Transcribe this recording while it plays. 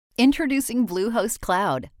Introducing Bluehost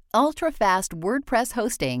Cloud, ultra-fast WordPress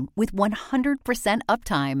hosting with 100%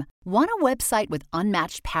 uptime. Want a website with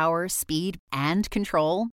unmatched power, speed, and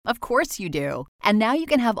control? Of course you do. And now you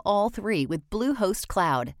can have all three with Bluehost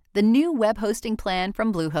Cloud, the new web hosting plan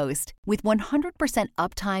from Bluehost. With 100%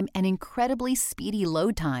 uptime and incredibly speedy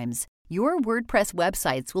load times, your WordPress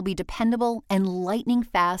websites will be dependable and lightning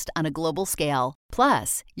fast on a global scale.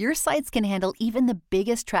 Plus, your sites can handle even the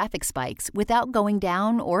biggest traffic spikes without going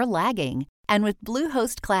down or lagging. And with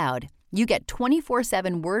Bluehost Cloud, you get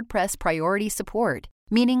 24/7 WordPress priority support,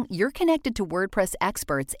 meaning you're connected to WordPress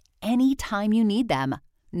experts anytime you need them.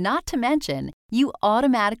 Not to mention, you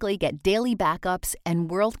automatically get daily backups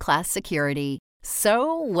and world-class security.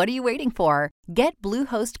 So, what are you waiting for? Get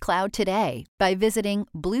Bluehost Cloud today by visiting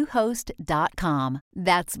Bluehost.com.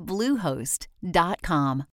 That's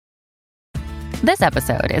Bluehost.com. This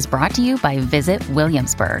episode is brought to you by Visit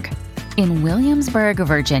Williamsburg. In Williamsburg,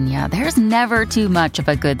 Virginia, there's never too much of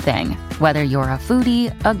a good thing. Whether you're a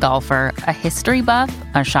foodie, a golfer, a history buff,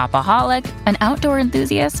 a shopaholic, an outdoor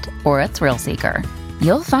enthusiast, or a thrill seeker,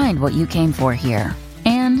 you'll find what you came for here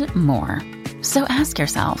and more. So ask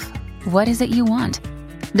yourself, what is it you want?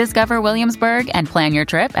 Discover Williamsburg and plan your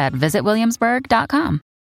trip at visitwilliamsburg.com.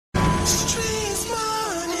 Streets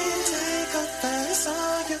morning, take a face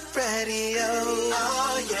on your radio.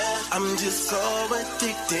 Oh yeah, I'm just so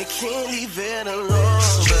addicted, can't leave it alone.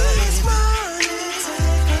 Streets morning,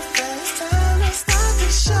 take a face time to start the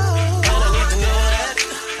show. And I need to know that.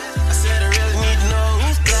 I said I really need to know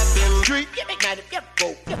who's clapping. Street,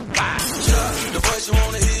 the voice you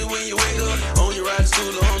wanna hear when you wake up. On your ride to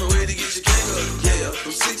school or on the way to get your cake up. Yeah,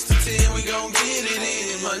 from 6 to 10 we gon' get it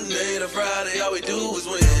in. Monday to Friday, all we do is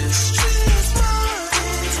win. Streets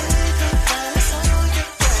morning, take a face on your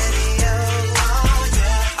radio. Oh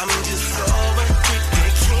yeah, I'm just so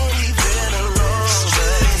addicted, can't leave it alone.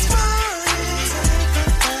 Streets morning, take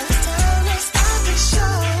a face time to start the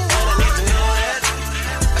show. And I need to know that.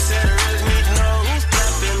 I said I really need to know who's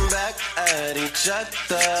clapping back at each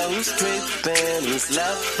other, who's creeping, who's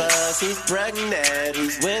lovers, who's pregnant,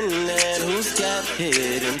 who's winning, who's got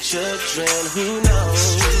hidden children, who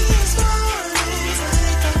knows?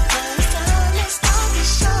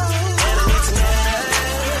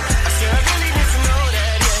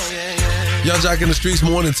 Young Jock in the Streets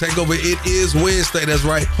morning takeover. It is Wednesday. That's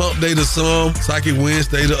right. Pump day to some, Psychic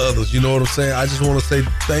Wednesday to others. You know what I'm saying? I just want to say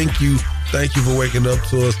thank you. Thank you for waking up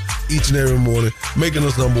to us each and every morning, making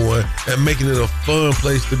us number one, and making it a fun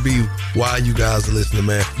place to be while you guys are listening,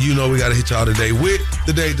 man. You know we got to hit y'all today with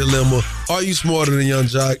the day dilemma. Are you smarter than Young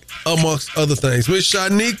Jock? Amongst other things. Miss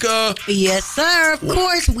Shanika. Yes, sir. Of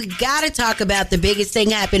course, we got to talk about the biggest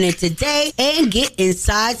thing happening today and get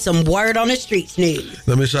inside some word on the streets news.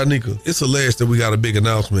 Now, Miss Shanika, it's alleged that we got a big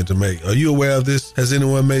announcement to make. Are you aware of this? Has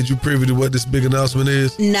anyone made you privy to what this big announcement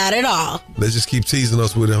is? Not at all. Let's just keep teasing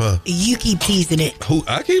us with it, huh? You keep teasing it. Who?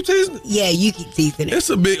 I keep teasing it? Yeah, you keep teasing it.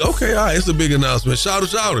 It's a big, okay, all right, it's a big announcement. Shout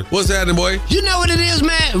it. What's happening, boy? You know what it is,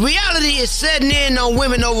 man? Reality is setting in on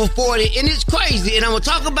women over 40, and it's crazy. And I'm going to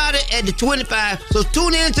talk about it at the 25. So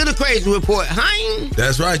tune in to the Crazy Report. Hein?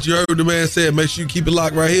 That's right. You heard what the man said. Make sure you keep it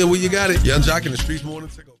locked right here where you got it. Young Jock in the Streets morning.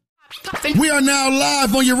 We are now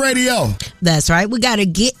live on your radio. That's right. We got to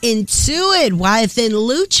get into it. YFN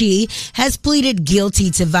Lucci has pleaded guilty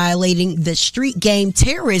to violating the Street Game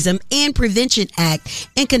Terrorism and Prevention Act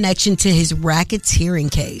in connection to his racketeering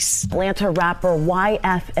case. Atlanta rapper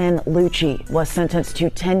YFN Lucci was sentenced to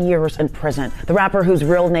 10 years in prison. The rapper, whose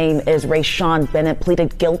real name is Rayshawn Bennett,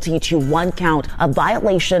 pleaded guilty to one count of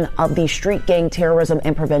violation of the Street Gang Terrorism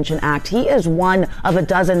and Prevention Act. He is one of a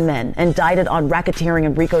dozen men indicted on racketeering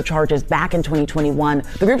and RICO charges back in 2021.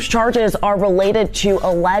 The group's charges are related to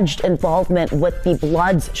alleged involvement with the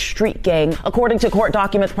Bloods street gang. According to court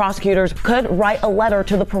documents, prosecutors could write a letter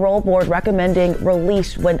to the parole board recommending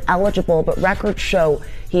release when eligible, but records show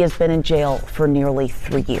he has been in jail for nearly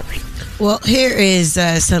 3 years. Well, here is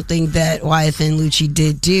something that YFN Lucci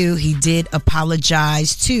did do. He did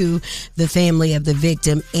apologize to the family of the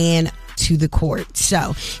victim and to the court.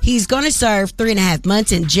 So he's going to serve 3.5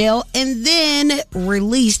 months in jail and then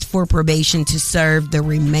released for probation to serve the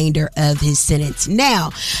remainder of his sentence.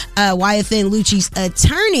 Now, YFN Lucci's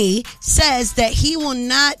attorney says that he will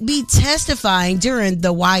not be testifying during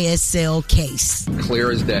the YSL case.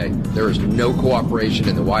 Clear as day. There is no cooperation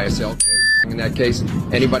in the YSL case. In that case,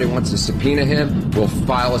 anybody wants to subpoena him, we'll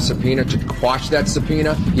file a subpoena to quash that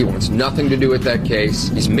subpoena. He wants nothing to do with that case.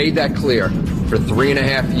 He's made that clear for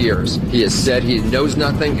 3.5 years. He has said he knows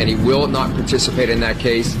nothing and he will not participate in that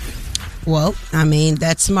case. Well, I mean,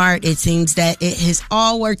 that's smart. It seems that it has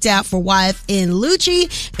all worked out for YFN Lucci.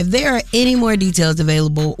 If there are any more details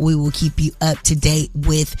available, we will keep you up to date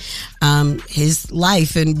with his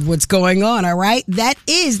life and what's going on, all right? That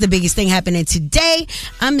is the biggest thing happening today.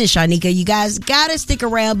 I'm Miss Shanika. You guys gotta stick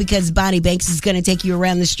around because Bonnie Banks is gonna take you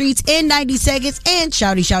around the streets in 90 seconds, and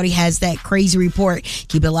Shouty has that crazy report.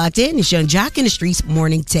 Keep it locked in. It's Young Jock in the Streets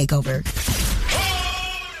Morning Takeover.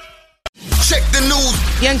 Check the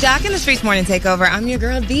news. Young Jock in the Streets Morning Takeover. I'm your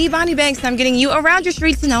girl, the Bonnie Banks, and I'm getting you around your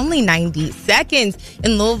streets in only 90 seconds.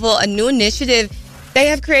 In Louisville, a new initiative they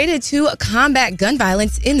have created to combat gun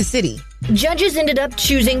violence in the city. Judges ended up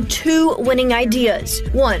choosing 2 winning ideas.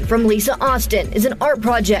 One from Lisa Austin is an art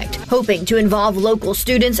project hoping to involve local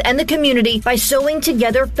students and the community by sewing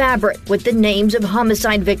together fabric with the names of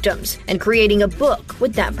homicide victims and creating a book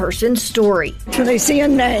with that person's story. When they see a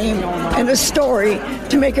name and a story,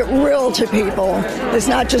 to make it real to people, it's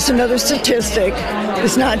not just another statistic,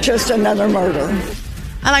 it's not just another murder.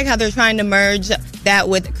 I like how they're trying to merge that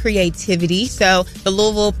with creativity. So the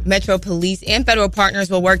Louisville Metro Police and federal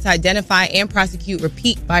partners will work to identify and prosecute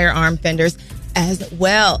repeat firearm offenders as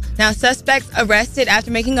well. Now, suspects arrested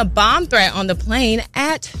after making a bomb threat on the plane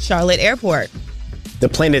at Charlotte Airport. The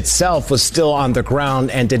plane itself was still on the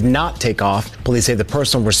ground and did not take off. Police say the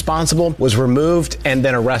person responsible was removed and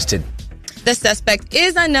then arrested. The suspect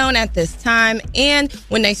is unknown at this time, and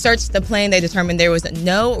when they searched the plane, they determined there was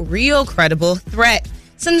no real credible threat.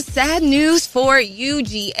 Some sad news for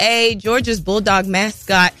UGA. Georgia's Bulldog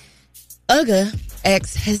mascot, Uga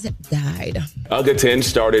X, has died. Uga 10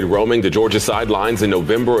 started roaming the Georgia sidelines in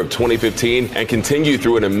November of 2015 and continued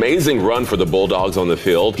through an amazing run for the Bulldogs on the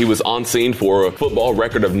field. He was on scene for a football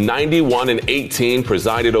record of 91-18,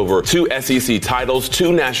 presided over 2 SEC titles,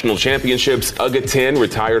 2 national championships. Uga 10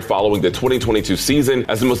 retired following the 2022 season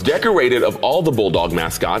as the most decorated of all the Bulldog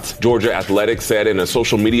mascots. Georgia Athletics said in a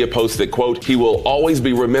social media post that, quote, he will always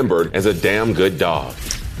be remembered as a damn good dog.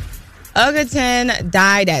 Uga 10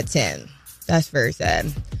 died at 10. That's very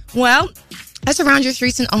sad. Well, that's around your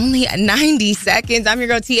streets in only 90 seconds. I'm your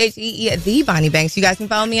girl, THEE, the Bonnie Banks. You guys can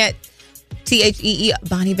follow me at THEE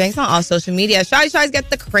Bonnie Banks on all social media. Shawty's got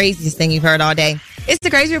the craziest thing you've heard all day. It's the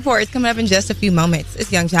Crazy Report. It's coming up in just a few moments.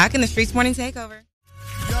 It's Young Jock in the Streets Morning Takeover.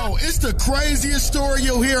 Yo, it's the craziest story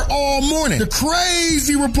you'll hear all morning. The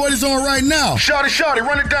Crazy Report is on right now. Shawty,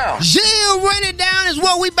 run it down. Yeah, run it down is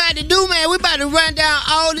what we about to do, man. We about to run down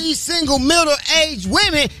all these single middle-aged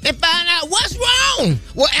women and find out what's wrong.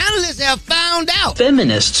 Well, analysts have found out.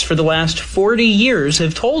 Feminists for the last 40 years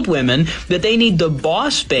have told women that they need the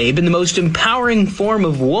boss babe, and the most empowering form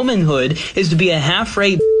of womanhood is to be a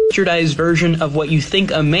half-rate bastardized version of what you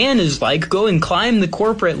think a man is like. Go and climb the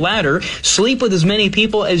corporate ladder, sleep with as many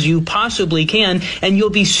people as you possibly can, and you'll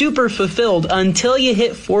be super fulfilled until you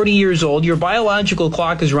hit 40 years old. Your biological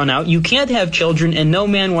clock has run out. You can't have children, and no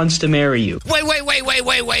man wants to marry you. Wait.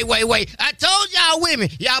 I told y'all women,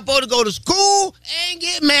 y'all supposed to go to school and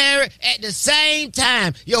get married at the same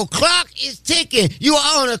time. Your clock is ticking. You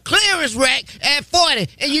are on a clearance rack at 40.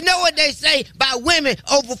 And you know what they say about women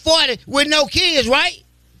over 40 with no kids, right?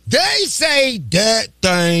 They say that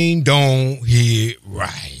thing don't hit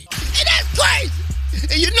right. And that's crazy.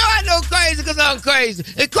 And you know I know crazy because I'm crazy.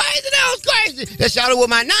 And crazy knows crazy. That's y'all know what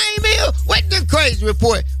my name is. What the Crazy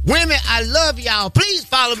Report? Women, I love y'all. Please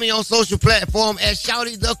follow me on social platform at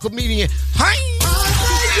Shouty the Comedian.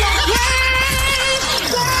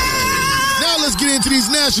 Now let's get into these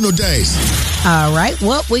national days. All right,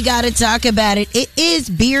 well, we got to talk about it. It is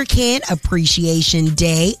Beer Can Appreciation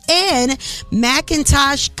Day and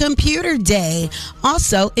Macintosh Computer Day.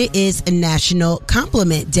 Also, it is National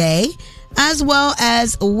Compliment Day, as well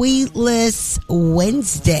as Weedless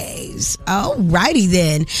Wednesdays. All righty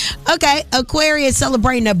then. Okay, Aquarius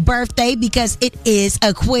celebrating a birthday because it is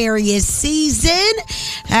Aquarius season.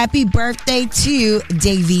 Happy birthday to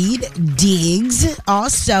David Diggs.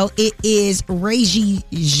 Also, it is Reggie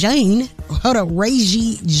Jean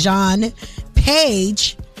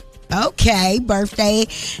Page. Okay, birthday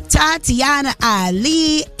Tatiana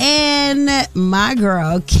Ali and my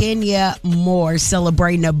girl Kenya Moore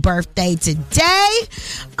celebrating a birthday today.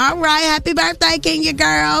 All right, happy birthday, Kenya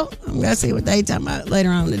girl. I'm gonna see what they talking about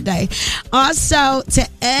later on today. Also, to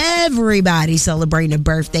everybody celebrating a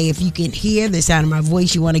birthday, if you can hear the sound of my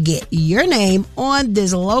voice, you want to get your name on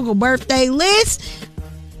this local birthday list,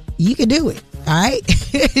 you can do it. All right.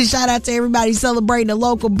 Shout out to everybody celebrating a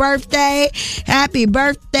local birthday. Happy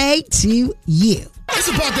birthday to you. It's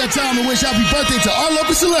about that time to wish happy birthday to our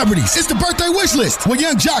local celebrities. It's the birthday wish list with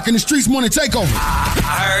Young Jock in the Streets Morning Takeover.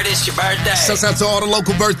 I heard it's your birthday. Shouts out to all the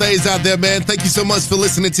local birthdays out there, man. Thank you so much for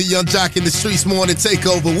listening to Young Jock in the Streets Morning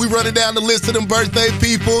Takeover. We running down the list of them birthday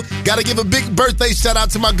people. Got to give a big birthday shout out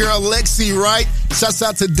to my girl Lexi Wright. Shouts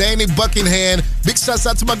out to Danny Buckingham. Big shouts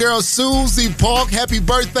out to my girl Susie Park. Happy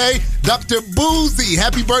birthday. Dr. Boozy.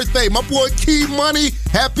 Happy birthday. My boy Key Money.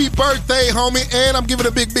 Happy birthday, homie. And I'm giving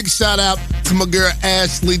a big shout out to my girl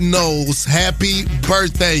Ashley Knowles. Happy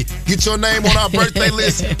birthday. Get your name on our birthday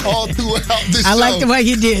list all throughout the show. I like the way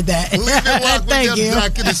you did that. Live and rock Thank with you. Young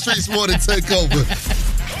Jock in the Streets Morning Takeover.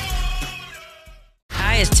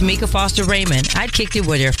 Hi, it's Tamika Foster Raymond. I kicked it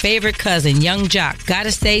with your favorite cousin, Young Jock.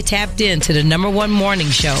 Gotta stay tapped in to the #1 morning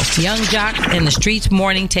show, Young Jock and the Streets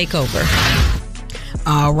Morning Takeover.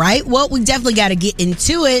 All right. Well, we definitely got to get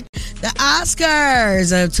into it. The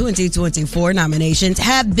Oscars of 2024 nominations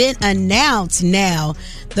have been announced now.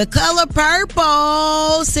 The Color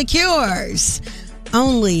Purple secures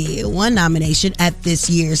only one nomination at this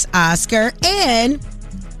year's Oscar, and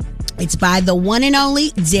it's by the one and only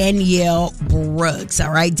Danielle Brooks. All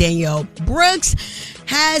right. Danielle Brooks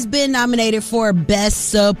has been nominated for Best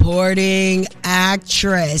Supporting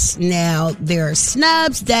Actress. Now, there are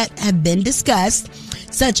snubs that have been discussed,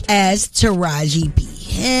 such as Taraji P.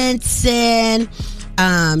 Henson,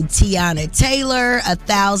 Tiana Taylor,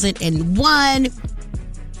 1001.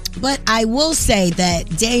 But I will say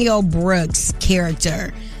that Danielle Brooks'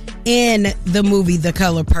 character in the movie The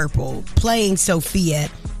Color Purple, playing Sophia,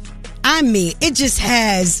 I mean, it just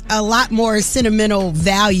has a lot more sentimental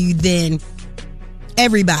value than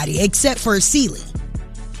everybody except for Celie.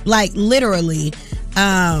 Like, literally,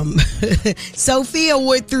 Sophia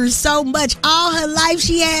went through so much. All her life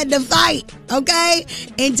she had to fight, okay?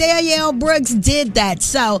 And Danielle Brooks did that.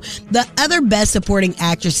 So the other Best Supporting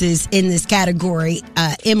Actresses in this category,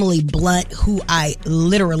 Emily Blunt, who I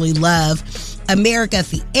literally love, America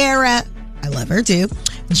Ferrera, I love her too,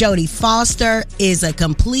 Jodie Foster is a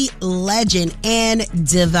complete legend, and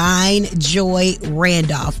Divine Joy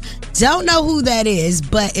Randolph. Don't know who that is,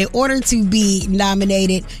 but in order to be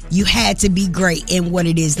nominated, you had to be great in what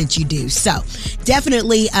it is that you do. So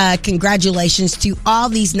definitely congratulations to all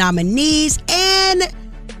these nominees, and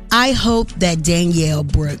I hope that Danielle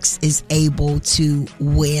Brooks is able to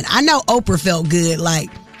win. I know Oprah felt good, like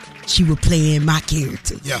she was playing my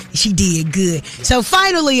character. Yeah. She did good. So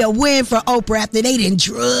finally a win for Oprah after they didn't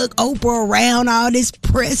drug Oprah around all this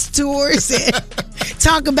press tours and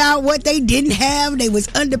talk about what they didn't have. They was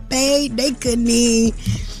underpaid. They couldn't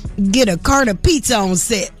even get a cart of pizza on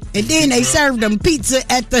set. And then they served them pizza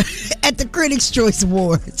at the Critics' Choice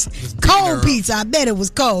Awards. Cold pizza. I bet it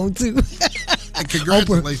was cold too. And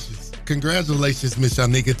congratulations. Congratulations, Miss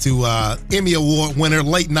Shanika, to Emmy Award winner,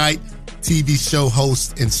 late night TV show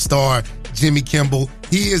host and star Jimmy Kimmel.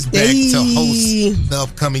 He is back to host the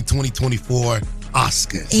upcoming 2024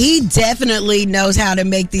 Oscars. He definitely knows how to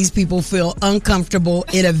make these people feel uncomfortable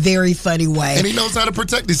in a very funny way. And he knows how to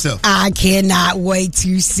protect himself. I cannot wait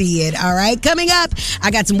to see it. All right, coming up,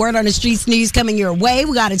 I got some word on the streets news coming your way.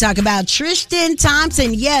 We got to talk about Tristan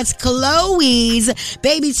Thompson. Yes, Chloe's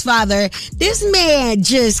baby's father. This man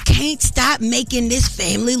just can't stop making this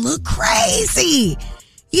family look crazy.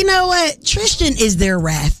 You know what? Tristan is their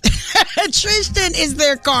wrath. Tristan is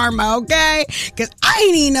their karma, okay? Because I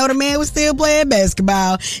didn't even know the man was still playing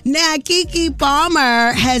basketball. Now, Keke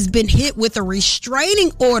Palmer has been hit with a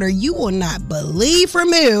restraining order. You will not believe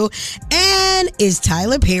from who. And is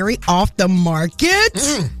Tyler Perry off the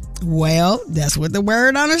market? Well, that's what the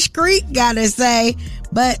word on the street gotta say.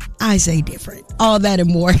 But I say different. All that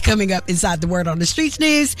and more coming up inside the Word on the Streets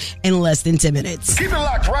news in less than 10 minutes. Keep it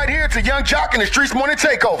locked right here to Young Jock and the Streets Morning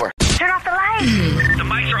Takeover. Turn off the lights. The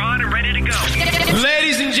mics are on and ready to go.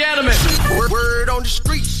 Ladies and gentlemen. Word on the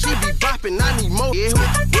street, she be bopping, I need more. Yeah.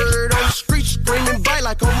 Word on the street, screaming bite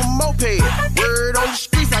like on a moped. Word on the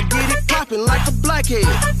streets, I get it popping like a blackhead.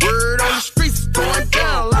 Word on the streets, going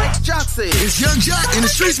down like Jock said. It's Young Jock and the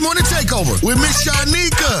Streets Morning Takeover with Miss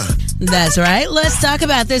Shanika. That's right. Let's talk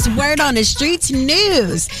about this Word on the Streets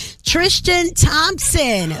news. Tristan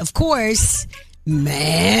Thompson, of course.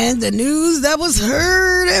 Man, the news that was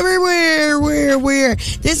heard everywhere. Where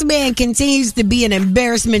this man continues to be an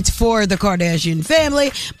embarrassment for the Kardashian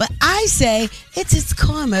family, but I say it's his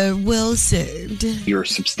karma well served. You're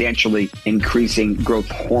substantially increasing growth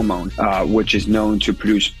hormone, which is known to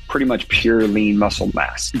produce pretty much pure lean muscle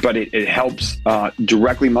mass, but it helps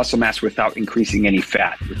directly muscle mass without increasing any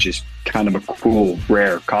fat, which is kind of a cool,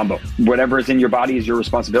 rare combo. Whatever is in your body is your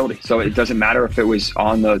responsibility. So it doesn't matter if it was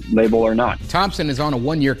on the label or not. Thompson is on a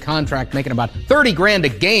 1-year contract making about $30,000 a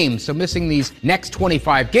game. So missing these next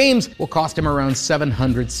 25 games will cost him around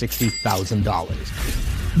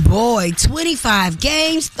 $760,000. Boy, 25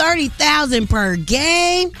 games, $30,000 per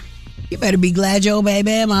game. You better be glad your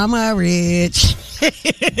baby mama rich.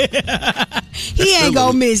 He ain't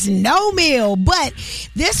gonna miss no meal, but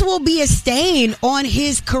this will be a stain on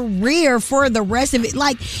his career for the rest of it.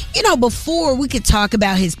 Like, before we could talk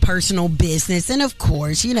about his personal business, and of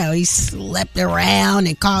course, he slept around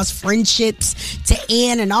and caused friendships to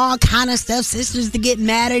end and all kind of stuff, sisters to get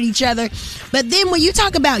mad at each other. But then when you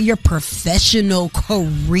talk about your professional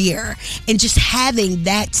career and just having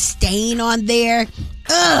that stain on there,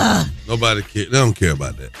 nobody cares. They don't care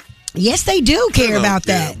about that. Yes, they do care about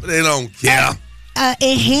that. But they don't care.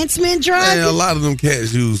 Enhancement drugs? Yeah, a lot of them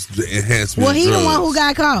cats use the enhancement drugs. Well, he the one who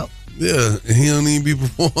got caught. Yeah, and he don't even be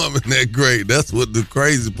performing that great. That's what the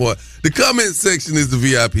crazy part. The comment section is the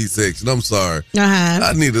VIP section. I'm sorry.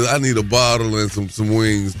 I need a bottle and some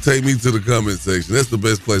wings. Take me to the comment section. That's the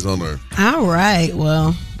best place on earth. All right.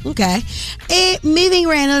 Well, okay. Moving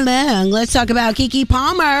right along, let's talk about Keke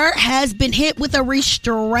Palmer has been hit with a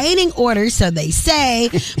restraining order, so they say,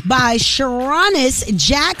 by Sharonis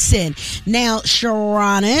Jackson. Now,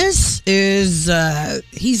 Sharonis is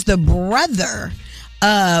he's the brother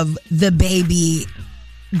of the baby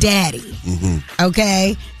daddy,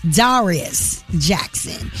 okay, Darius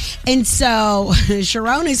Jackson. And so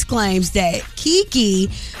Sharonis claims that Keke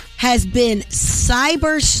has been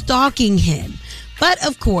cyber stalking him. But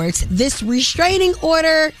of course, this restraining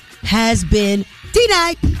order has been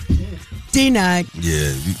denied.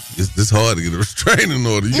 Yeah, it's hard to get a restraining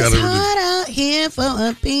order. It's hard out here for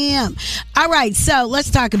a PM. All right, so let's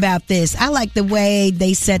talk about this. I like the way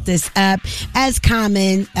they set this up, as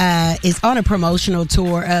Common is on a promotional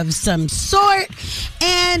tour of some sort,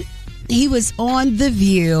 and he was on The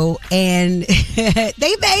View, and they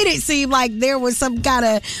made it seem like there was some kind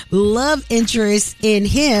of love interest in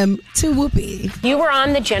him to Whoopi. You were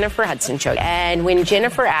on the Jennifer Hudson show, and when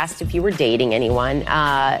Jennifer asked if you were dating anyone,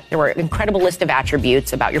 there were an incredible list of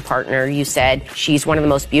attributes about your partner. You said, she's one of the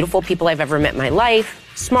most beautiful people I've ever met in my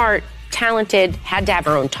life, smart, talented, had to have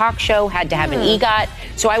her own talk show, had to have an EGOT.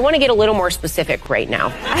 So I want to get a little more specific right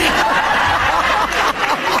now.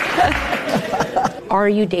 Are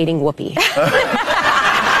you dating Whoopi?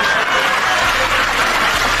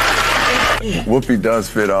 Whoopi does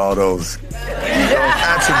fit all those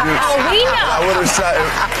attributes. Oh, we know. I would have shot.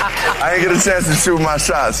 I didn't get a chance to shoot my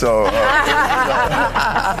shot, so.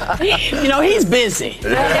 He's busy.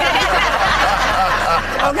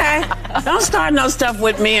 Okay? Don't start no stuff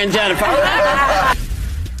with me and Jennifer.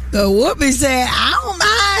 So Whoopi said, I don't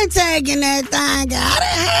mind taking that thing. I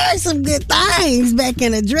done heard some good things back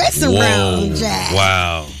in the dressing room, Jack.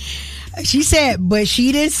 Wow. She said, but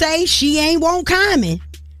she didn't say she ain't want Common.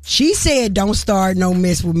 She said, don't start no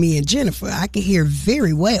mess with me and Jennifer. I can hear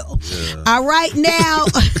very well. Yeah. All right, now,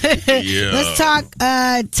 let's talk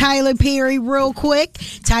Tyler Perry real quick.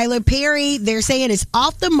 Tyler Perry, they're saying is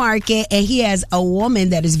off the market, and he has a woman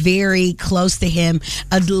that is very close to him.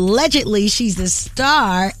 Allegedly, she's the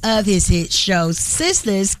star of his hit show,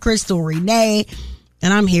 Sisters, Crystal Renee.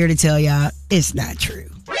 And I'm here to tell y'all, it's not true.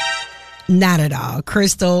 Not at all.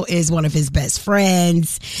 Crystal is one of his best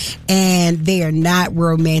friends, and they are not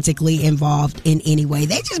romantically involved in any way.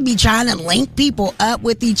 They just be trying to link people up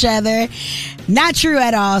with each other. Not true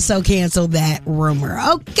at all, so cancel that rumor.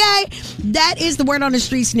 Okay, that is the Word on the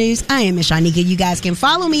Streets news. I am Miss Shanika. You guys can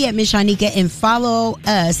follow me at Miss Shanika and follow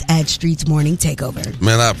us at Streets Morning Takeover.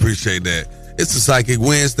 Man, I appreciate that. It's a Psychic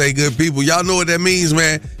Wednesday, good people. Y'all know what that means,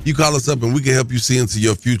 man. You call us up and we can help you see into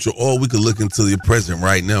your future, or we can look into your present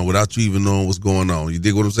right now without you even knowing what's going on. You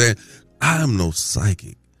dig what I'm saying? I'm no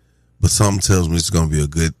psychic, but something tells me it's gonna be a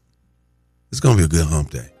good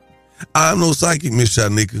hump day. I'm no psychic, Miss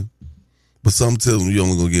Shanika, but something tells me you're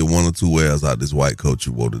only gonna get 1 or 2 wears out of this white coat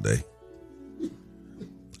you wore today.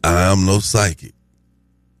 I'm no psychic,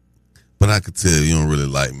 but I could tell you don't really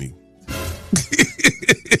like me.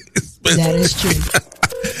 That is true.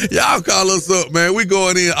 Y'all call us up, man. We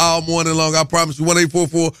going in all morning long. I promise you.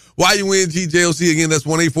 1-844-YUNGJLC. Again, that's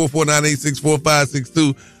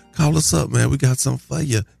 1-844-986-4562. Call us up, man. We got something for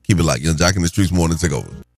you. Keep it like Young Jock in the Streets Morning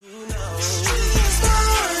Takeover.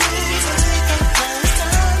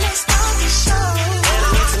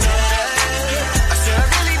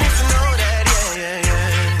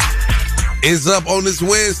 It's up on this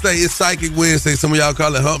Wednesday. It's Psychic Wednesday. Some of y'all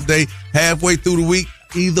call it Hump Day. Halfway through the week,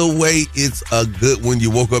 Either way, it's a good one.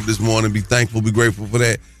 You woke up this morning. Be thankful, be grateful for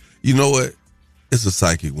that. You know what? It's a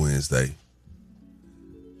Psychic Wednesday.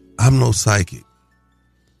 I'm no psychic,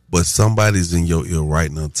 but somebody's in your ear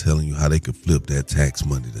right now telling you how they could flip that tax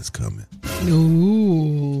money that's coming.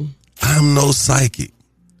 Ooh. I'm no psychic,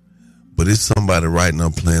 but it's somebody right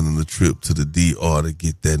now planning a trip to the DR to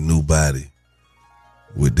get that new body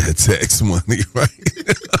with that tax money, right?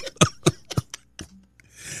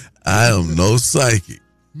 I am no psychic.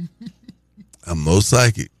 I'm no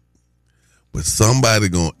psychic. But somebody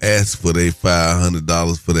gonna ask for their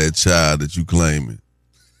 $500 for that child that you claiming.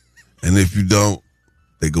 And if you don't,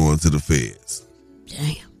 they going to the feds.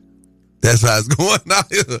 Damn. That's how it's going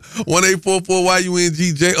out here.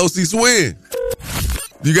 1-844-YUNG-JOC Swin.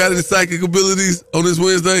 You got any psychic abilities on this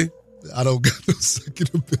Wednesday? I don't got no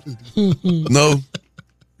psychic abilities. No?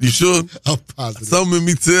 You sure? I'm positive. Something in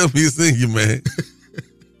me tell me it's in you, man.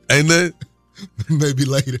 Ain't that? Maybe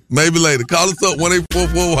later. Maybe later. Call us up,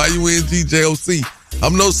 1-844-YUNG-JOC.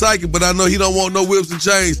 I'm no psychic, but I know he don't want no whips and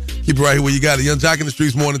chains. Keep it right here where you got it. Young Jock in the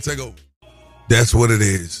Streets morning takeover. That's what it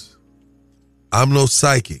is. I'm no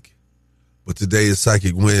psychic, but today is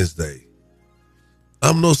Psychic Wednesday.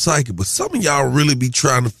 I'm no psychic, but some of y'all really be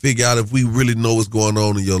trying to figure out if we really know what's going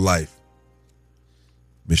on in your life.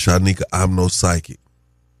 Miss Shanika, I'm no psychic,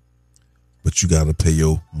 but you got to pay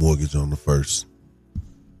your mortgage on the 1st.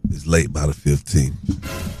 It's late by the 15th.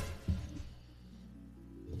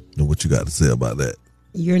 Know what you got to say about that?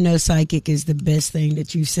 You're no psychic is the best thing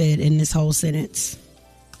that you said in this whole sentence.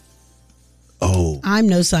 Oh. I'm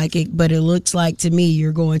no psychic, but it looks like to me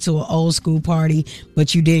you're going to an old school party,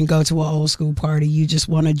 but you didn't go to an old school party. You just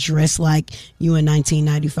want to dress like you in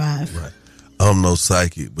 1995. Right. I'm no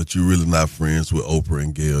psychic, but you're really not friends with Oprah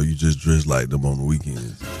and Gail. You just dress like them on the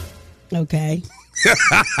weekends. Okay.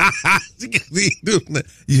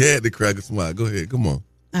 You had to crack a smile. Go ahead. Come on.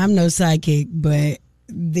 I'm no psychic, but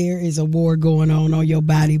there is a war going on your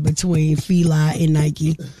body between Fila and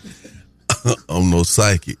Nike. I'm no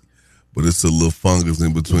psychic, but it's a little fungus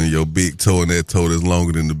in between your big toe and that toe that's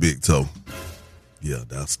longer than the big toe. Yeah,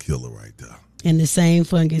 that's killer right there. And the same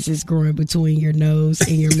fungus is growing between your nose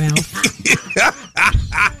and your mouth.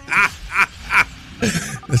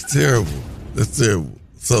 That's terrible. That's terrible.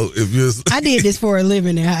 So if you're, I did this for a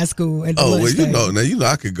living in high school. At the well, you know,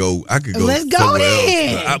 I could go. Let's go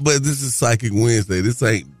then. But this is Psychic Wednesday. This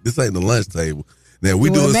ain't the lunch table. Now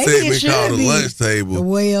we do a segment called the lunch table.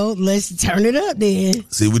 Well, let's turn it up then.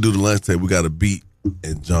 See, we do the lunch table. We got a beat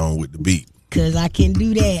and John with the beat. Cause I can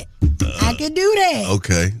do that. I can do that.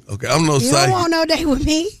 Okay. I'm no psychic. You don't want no day with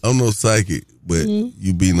me. I'm no psychic, but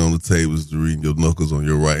you beating on the tables to reading your knuckles on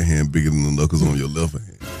your right hand bigger than the knuckles on your left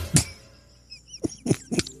hand.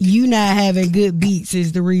 You not having good beats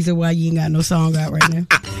is the reason why you ain't got no song out right now.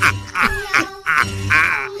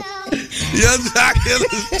 Young Jock in the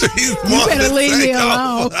Streets. You better leave me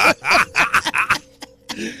alone.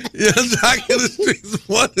 Young Jock in the Streets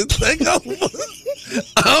morning take over.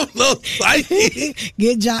 I'm no psychic.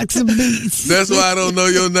 Get Jock some beats. That's why I don't know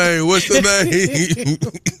your name. What's your name?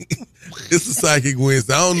 It's a Psychic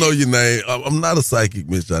Wednesday. I don't know your name. I'm not a psychic,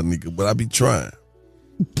 Miss Shanika, but I be trying.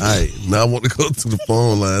 All right, now I want to go to the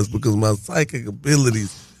phone lines because my psychic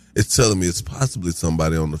abilities is telling me it's possibly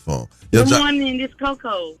somebody on the phone. Good morning, this is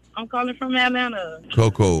Coco. I'm calling from Atlanta.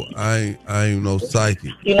 Coco, I ain't no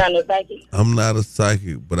psychic. You're not no psychic? I'm not a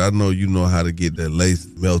psychic, but I know you know how to get that lace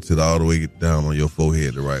melted all the way down on your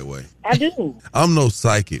forehead the right way. I do. I'm no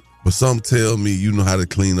psychic, but some tell me you know how to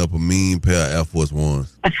clean up a mean pair of Air Force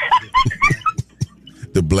Ones.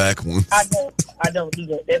 The black ones. I don't do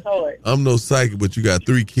that. That's hard. I'm no psychic, but you got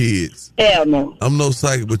 3 kids. Hell no. I'm no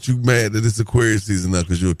psychic, but you mad that it's Aquarius season now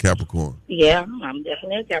because you're a Capricorn. Yeah, I'm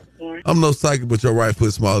definitely a Capricorn. I'm no psychic, but your right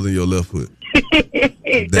foot smaller than your left foot.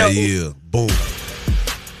 That boom.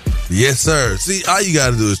 Yes, sir. See, all you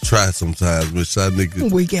got to do is try sometimes, Miss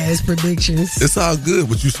Shanika. Weak ass predictions. It's all good,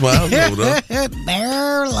 but you smiling over there.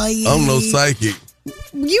 Barely. I'm no psychic.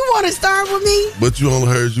 You want to start with me? But you only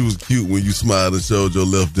heard you was cute when you smiled and showed your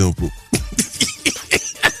left dimple.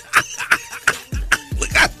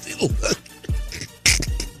 Look how she look.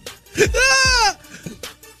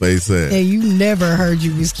 Face sad. And you never heard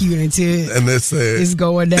you was cute until and that's sad. It's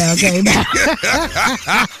going down, came out.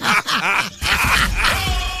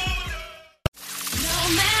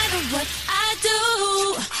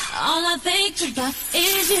 All I think about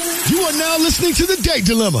is you. You are now listening to The Date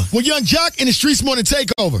Dilemma with Young Jock in the Streets Morning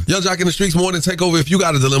Takeover. Young Jock in the Streets Morning Takeover. If you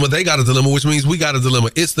got a dilemma, they got a dilemma, which means we got a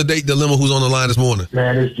dilemma. It's The Date Dilemma. Who's on the line this morning?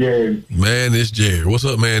 Man, it's Jerry. Man, it's Jerry. What's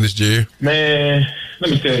up, man? It's Jerry. Man, Let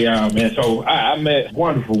me tell y'all, man. So I met a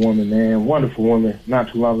wonderful woman, man. Wonderful woman not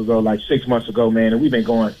too long ago, like 6 months ago, man. And we've been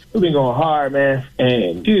going hard, man.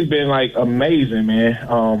 And she's been like amazing, man.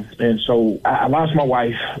 And so I lost my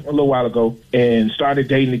wife a little while ago and started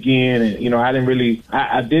dating again. And, you know, I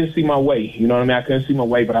didn't see my way. You know what I mean? I couldn't see my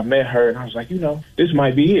way, but I met her and I was like, you know, this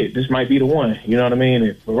might be it. This might be the one. You know what I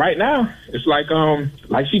mean? But right now, it's like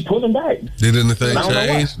she pulling back. Did anything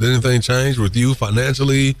change? Did anything change with you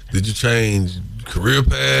financially? Did you change career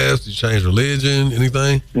paths? Did you change religion?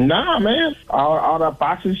 Anything? Nah, man. All the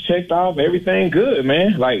boxes checked off. Everything good,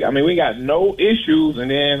 man. Like, I mean, we got no issues. And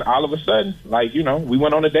then all of a sudden, like, you know, we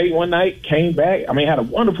went on a date one night, came back. I mean, had a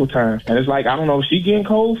wonderful time. And it's like, I don't know if she getting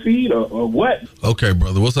cold feet or what. Okay,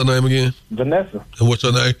 brother. What's her name again? Vanessa. And what's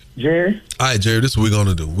your name? Jerry. All right, Jerry, this is what we're going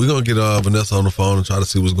to do. We're going to get Vanessa on the phone and try to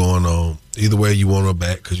see what's going on. Either way, you want her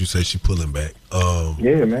back because you say she pulling back.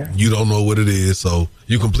 Yeah, man. You don't know what it is, so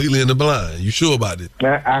you completely in the blind. You sure about it?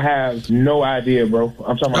 Man, I have no idea, bro.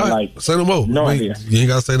 I'm talking about like... Say no more. No idea. You ain't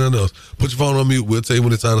got to say nothing else. Put your phone on mute. We'll tell you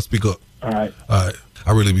when it's time to speak up. All right. All right.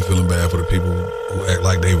 I really be feeling bad for the people who act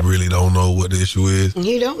like they really don't know what the issue is.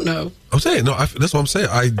 You don't know. I'm saying, no, that's what I'm saying.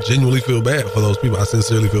 I genuinely feel bad for those people. I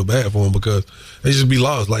sincerely feel bad for them because they just be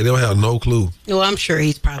lost. Like, they don't have no clue. Well, I'm sure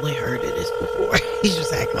he's probably heard of this before. He's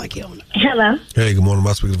just acting like he don't know. Hello. Hey, good morning. Am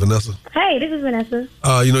I speaking to Vanessa? Hey, this is Vanessa.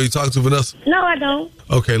 You know you talking to Vanessa? No, I don't.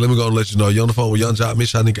 Okay, let me go and let you know. You're on the phone with Young Jock,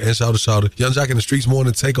 Miss Shanika, and Shouter. Young Jock in the Streets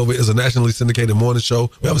Morning Takeover is a nationally syndicated morning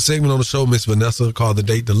show. We have a segment on the show, Miss Vanessa, called The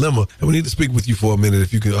Date Dilemma, and we need to speak with you for a minute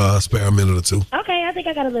if you can spare a minute or two. Okay, I think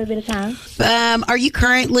I got a little bit of time. Are you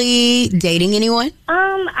currently dating anyone?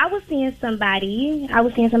 I was seeing somebody,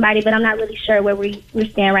 but I'm not really sure where we're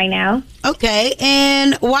staying right now. Okay,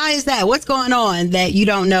 and why is that? What's going on that you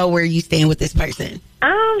don't know where you stand with this person?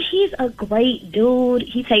 He's a great dude.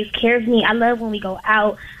 He takes care of me. I love when we go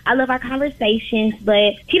out. I love our conversations,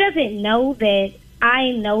 but he doesn't know that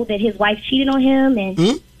I know that his wife cheated on him,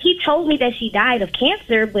 and he told me that she died of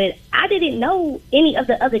cancer, but I didn't know any of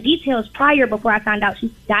the other details prior before I found out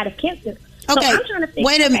she died of cancer. Okay, so I'm trying to think,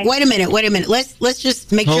 wait a minute. Let's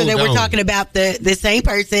just make sure that we're talking about the same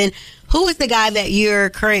person. Who is the guy that you're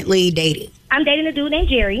currently dating? I'm dating a dude named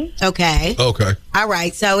Jerry. Okay. All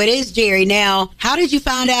right, so it is Jerry. Now, how did you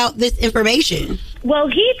find out this information? Well,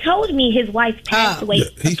 he told me his wife passed away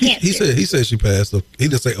of cancer. He said she passed. He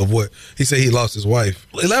didn't say of what. He said he lost his wife.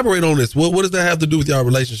 Elaborate on this. What does that have to do with y'all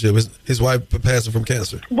relationship? His wife passing from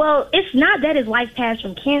cancer? Well, it's not that his wife passed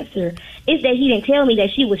from cancer. It's that he didn't tell me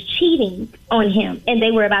that she was cheating on him and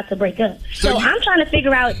they were about to break up. So I'm trying to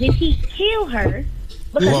figure out, did he kill her?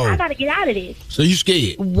 Because I got to get out of this. So you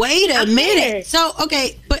scared? Wait a minute. So,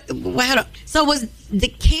 okay, but hold on. So was the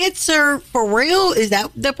cancer for real? Is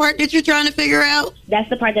that the part that you're trying to figure out? That's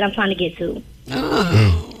the part that I'm trying to get to.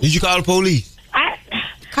 Oh. Did you call the police? I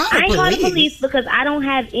ain't called the police because I don't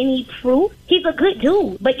have any proof. He's a good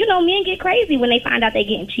dude. But, you know, men get crazy when they find out they're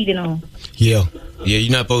getting cheated on. Yeah,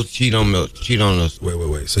 you're not supposed to cheat on us.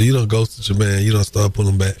 Wait. So you don't ghost your man, you don't start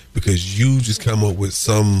pulling back because you just come up with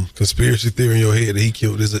some conspiracy theory in your head that he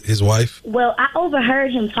killed his wife? Well, I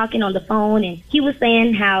overheard him talking on the phone, and he was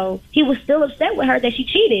saying how he was still upset with her that she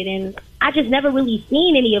cheated, and I just never really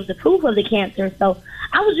seen any of the proof of the cancer, so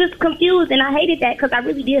I was just confused, and I hated that because I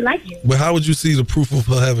really did like you. But how would you see the proof of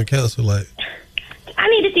her having cancer? Like, I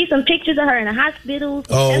need to see some pictures of her in the hospital.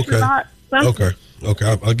 Okay.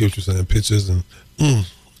 I'll get what you're saying. Pictures and. All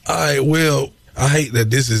right. Well, I hate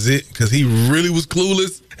that this is it because he really was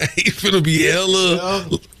clueless. He's finna be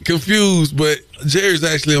hella confused. But Jerry's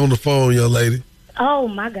actually on the phone, young lady. Oh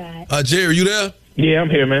my God. Jerry, you there? Yeah,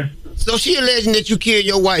 I'm here, man. So she alleging that you killed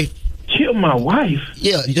your wife. Killed my wife?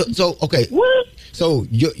 Yeah. So okay. What? So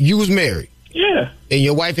you was married. Yeah. And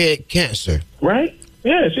your wife had cancer. Right.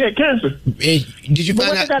 Yeah, she had cancer. And did you find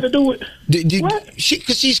out? What got to do with what?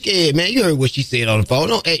 Because she's scared, man. You heard what she said on the phone.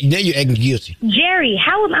 Now you're acting guilty. Jerry,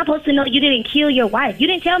 how am I supposed to know you didn't kill your wife? You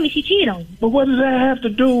didn't tell me she cheated on you. But what does that have to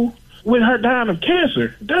do with her dying of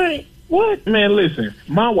cancer? Dang. What? Man, listen,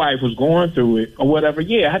 my wife was going through it or whatever.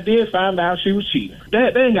 Yeah, I did find out she was cheating.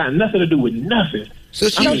 That ain't got nothing to do with nothing. So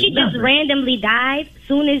she just randomly died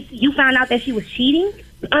soon as you found out that she was cheating?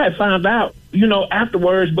 I had found out,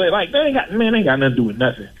 afterwards, but like that ain't got nothing to do with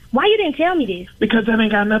nothing. Why you didn't tell me this? Because that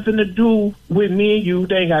ain't got nothing to do with me and you.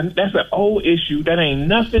 That's an old issue. That ain't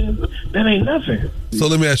nothing. So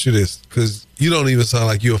let me ask you this, because you don't even sound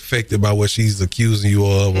like you're affected by what she's accusing you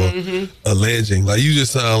of or alleging. Like you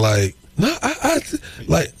just sound like it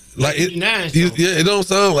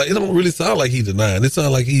don't really sound like he denying. It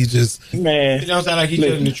sounds like he just it don't sound like he's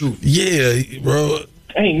telling the truth. Yeah, bro.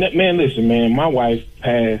 Man, listen, man. My wife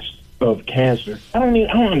passed of cancer. I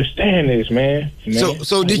don't understand this, man.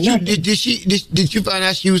 So did you find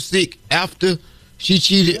out she was sick after she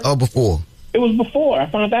cheated or before? It was before. I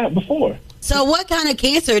found out before. So what kind of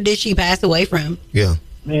cancer did she pass away from? Yeah.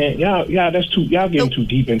 Man, y'all getting too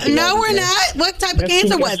deep into it. No, we're not. What type of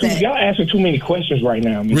cancer was that? Y'all asking too many questions right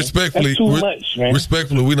now, man. Respectfully, that's too much, man.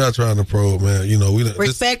 Respectfully, we're not trying to probe, man. You know, we don't.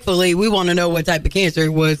 Respectfully, we want to know what type of cancer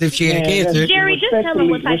it was if she had cancer. Jerry, just tell them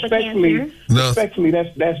what type of cancer. Respectfully,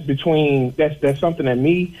 that's something that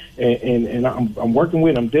me and I'm working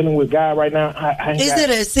with. I'm dealing with guy right now. Is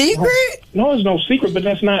it a secret? No, it's no secret. But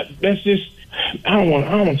that's just. I don't want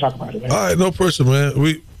to talk about it, man. All right, no pressure,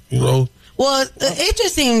 man. Well, it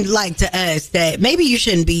just seemed like to us that maybe you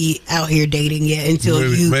shouldn't be out here dating yet until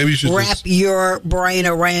you wrap your brain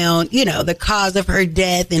around, the cause of her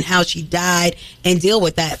death and how she died and deal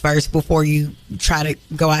with that first before you try to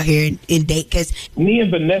go out here and date. Because me and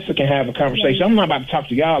Vanessa can have a conversation. I'm not about to talk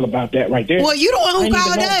to y'all about that right there. Well, you don't want to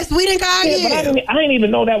call us. We didn't call you. But I didn't even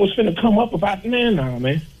know that was finna come up about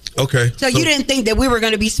man. Okay. So you didn't think that we were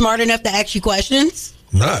going to be smart enough to ask you questions?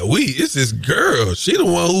 Not we. It's this girl. She the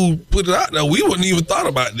one who put it out there. We wouldn't even thought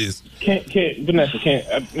about this. Vanessa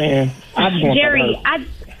man. I just want Jerry, I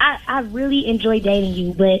really enjoy dating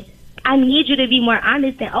you, but I need you to be more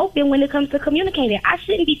honest and open when it comes to communicating. I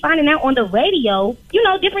shouldn't be finding out on the radio,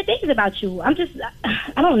 different things about you. I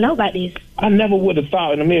don't know about this. I never would have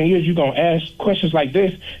thought in a million years you're going to ask questions like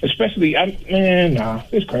this, especially,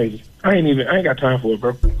 it's crazy. I ain't got time for it,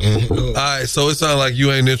 bro. Mm-hmm. All right, so it sounds like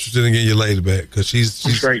you ain't interested in getting your lady back because she's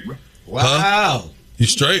straight, bro. Wow. Huh? You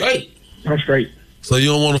straight? I'm straight. So you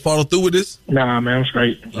don't want to follow through with this? Nah, man, I'm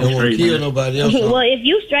straight. You don't want to kill nobody else. Well, if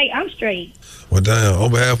you straight, I'm straight. Well, damn.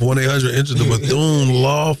 On behalf of 1-800, enter the Bethune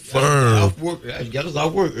Law Firm. Got us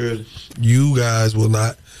off work early. You guys will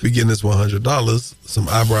not be getting this $100. Some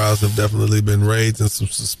eyebrows have definitely been raised and some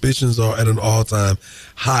suspicions are at an all-time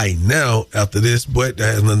high now after this, but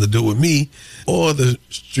that has nothing to do with me or the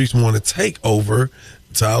Streets Morning Takeover.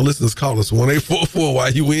 To our listeners, call us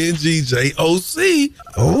 1-844-YUNGJOC.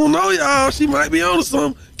 I don't know, y'all. She might be on to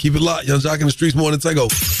something. Keep it locked. Young Jock in the Streets Morning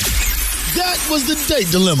Takeover. That was the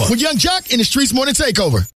date dilemma with Young Jock in the Streets Morning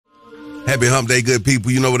Takeover. Happy hump day, good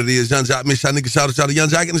people. You know what it is. Young Jock, Miss Shanika, shout out to Young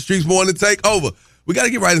Jock in the Streets Morning Takeover. We got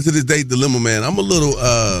to get right into this date dilemma, man. I'm a little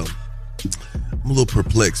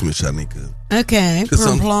perplexed, Miss Shanika. Okay,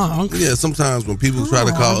 perplexed. Sometimes when people try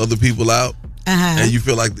to call other people out, and you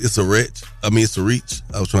feel like it's a reach. It's a reach.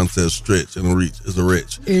 I was trying to say a stretch and a reach. It's a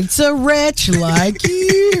reach. It's a wretch like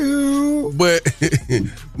you. But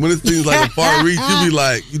when it seems like a far reach, you be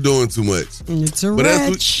like, you're doing too much. It's a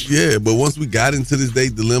wretch. But once we got into this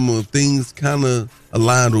date dilemma, things kind of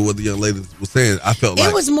aligned with what the young lady was saying. I felt like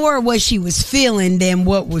it was more what she was feeling than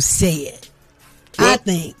what was said. I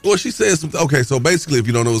think. Well, she said something. Okay, so basically, if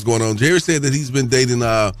you don't know what's going on, Jerry said that he's been dating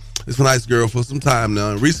this nice girl for some time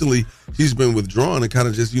now. And recently, she's been withdrawn and kind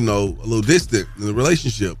of just, a little distant in the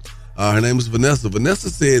relationship. Her name is Vanessa.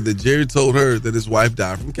 Vanessa said that Jerry told her that his wife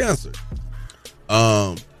died from cancer.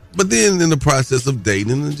 But then in the process of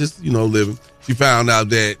dating and just, living, she found out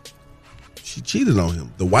that she cheated on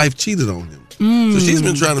him. The wife cheated on him. So she's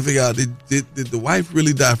been trying to figure out, did the wife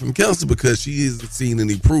really die from cancer? Because she hasn't seen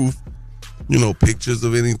any proof. Pictures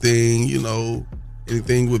of anything,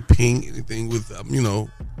 anything with pink, anything with,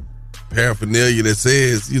 paraphernalia that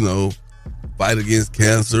says, fight against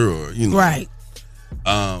cancer or, Right.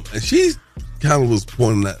 And she kind of was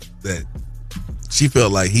pointing out that she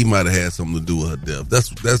felt like he might have had something to do with her death.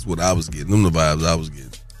 That's what I was getting. Them the vibes I was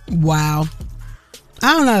getting. Wow.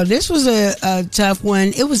 I don't know. This was a tough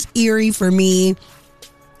one. It was eerie for me.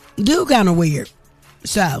 Dude kind of weird.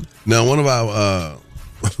 So. Now, one of our...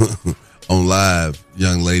 on live,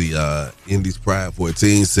 young lady, Indy's Pride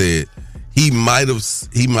 14 said he might have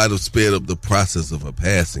sped up the process of her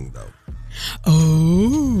passing though.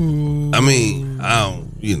 Oh, I mean,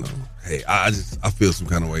 hey, I feel some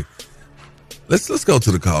kind of way. Let's go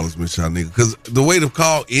to the callers, Miss Shanika, because the way the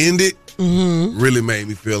call ended really made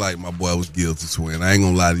me feel like my boy was guilty, twin. I ain't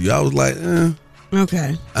gonna lie to you. I was like,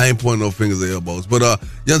 okay. I ain't pointing no fingers or elbows. But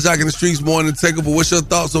Young Jock in the Streets Morning Takeover. What's your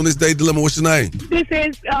thoughts on this date dilemma? What's your name? This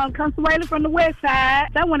is Consuela from the West Side.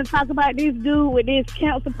 I want to talk about this dude with this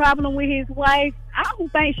cancer problem with his wife. I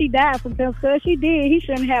don't think she died from cancer. If she did, he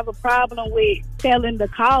shouldn't have a problem with telling the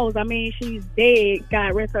cause. I mean, she's dead,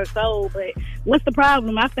 God rest her soul, but what's the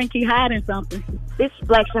problem? I think he hiding something. This is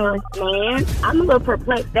Black Sean, man. I'm a little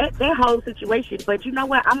perplexed. That whole situation, but you know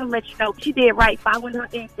what? I'm gonna let you know she did right following her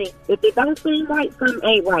instinct. If it don't seem right, something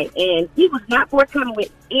ain't right. And he was not forthcoming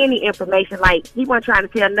with any information. Like, he wasn't trying to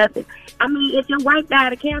tell nothing. I mean, if your wife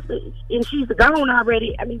died of cancer and she's gone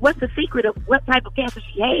already, I mean, what's the secret of what type of cancer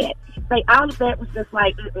she had? Like, all of that was just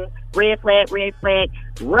like, red flag,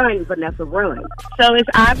 run, Vanessa, run. So it's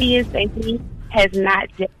obvious that he has not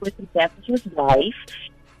dealt with the death of his wife.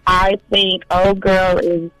 I think old girl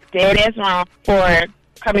is dead as wrong for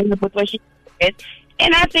coming up with what she did.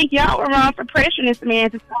 And I think y'all were wrong for pressuring this man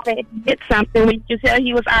to try to admit something when you could tell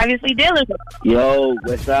he was obviously dealing with. Yo,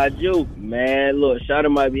 Westside Juke, man, look, Shawty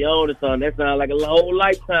might be on to something. That sounds like a whole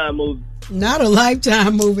Lifetime movie. Not a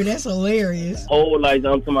Lifetime movie. That's hilarious. Whole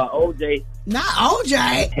Lifetime. I'm talking about OJ. Not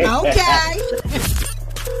OJ. Okay.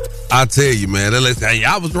 I tell you, man,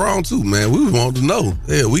 y'all was wrong too, man. We want to know.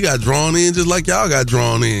 Yeah, we got drawn in just like y'all got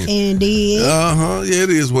drawn in. Indeed. Yeah, it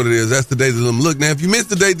is what it is. That's the Daily Dilemma. Look, now, if you missed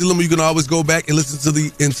the Daily Dilemma, you can always go back and listen to the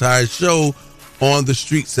entire show on the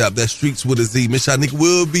Streets app. That's Streets with a Z. Miss Shanika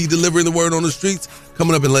will be delivering the word on the streets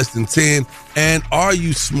coming up in less than 10. And are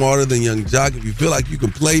you smarter than Young Jock? If you feel like you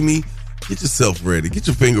can play me, get yourself ready. Get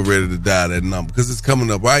your finger ready to dial that number because it's coming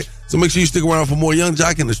up, right? So make sure you stick around for more Young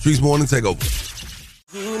Jock in the Streets Morning Takeover.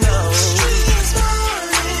 You know.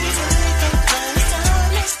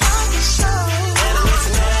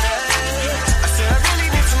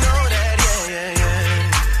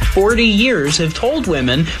 40 years have told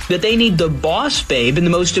women that they need the boss babe, and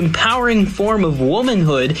the most empowering form of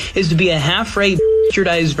womanhood is to be a half-rate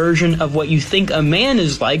bastardized version of what you think a man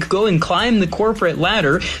is like. Go and climb the corporate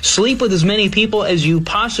ladder, sleep with as many people as you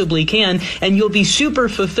possibly can, and you'll be super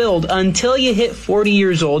fulfilled until you hit 40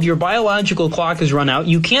 years old. Your biological clock has run out.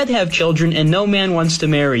 You can't have children, and no man wants to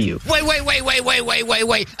marry you.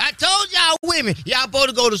 Wait. I told y'all women, y'all supposed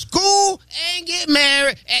to go to school and get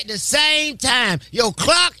married at the same time. Your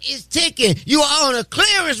clock is ticking. You are on a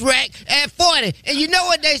clearance rack at 40. And you know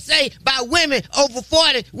what they say about women over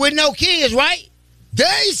 40 with no kids, right?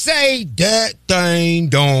 They say that thing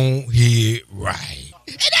don't hit right.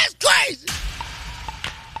 And that's crazy.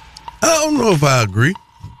 I don't know if I agree.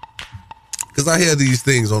 Because I hear these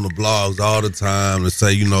things on the blogs all the time that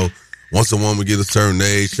say, once a woman get a certain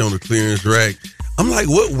age, she on the clearance rack. I'm like,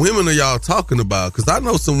 what women are y'all talking about? Because I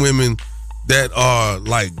know some women that are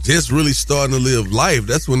like just really starting to live life.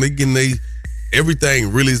 That's when they getting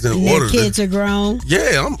everything really is in order. Their kids are grown.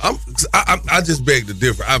 Yeah, I just beg to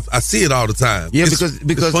differ. I see it all the time. Yeah,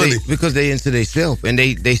 because they into they self and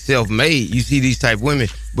they self-made. You see these type of women,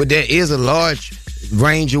 but there is a large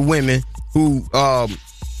range of women who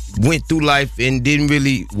went through life and didn't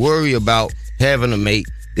really worry about having a mate.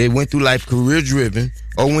 They went through life career driven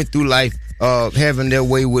or went through life having their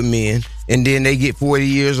way with men, and then they get 40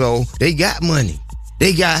 years old. They got money,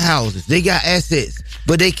 they got houses, they got assets,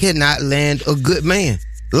 but they cannot land a good man.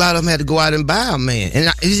 A lot of them had to go out and buy a man, and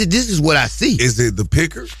this is what I see. Is it the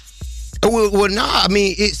picker? Well, no. I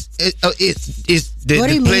mean, it's the what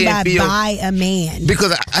do you mean by field. Buy a man?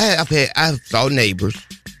 Because I saw neighbors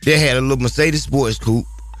that had a little Mercedes sports coupe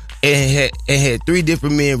and had 3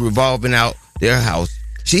 different men revolving out their house.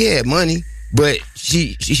 She had money, but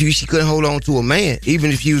she couldn't hold on to a man,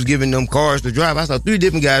 even if she was giving them cars to drive. I saw 3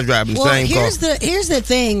 different guys driving the same car. Here's the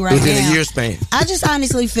thing right within now. a year span. I just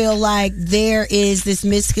honestly feel like there is this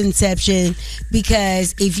misconception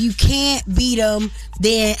because if you can't beat them,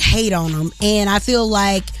 then hate on them. And I feel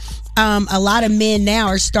like a lot of men now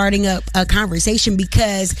are starting up a conversation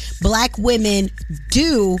because black women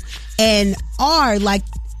do and are like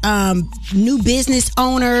new business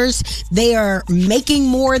owners. They are making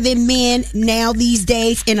more than men now these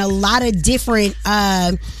days in a lot of different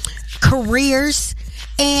careers.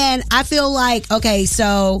 And I feel like, okay,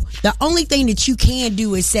 so the only thing that you can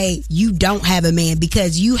do is say you don't have a man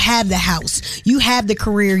because you have the house, you have the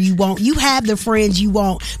career you want, you have the friends you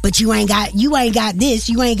want, but you ain't got this,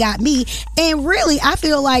 you ain't got me. And really, I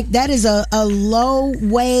feel like that is a low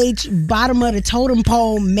wage, bottom of the totem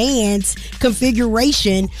pole man's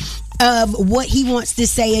configuration of what he wants to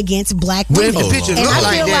say against black women. Well, if the picture look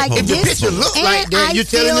like that, if the picture look like that, you're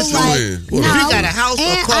telling the truth. If you got a house,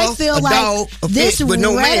 a car, a dog, a fish, but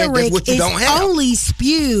no man, that's what you don't have. Only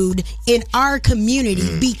spewed in our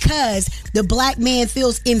community because the black man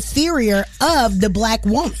feels inferior of the black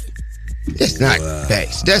woman. That's not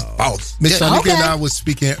facts. That's false. Miss Shanika and I was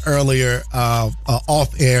speaking earlier off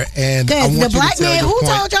air, and I Because want the you black to tell man, your who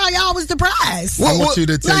point. told y'all was the prize? I want you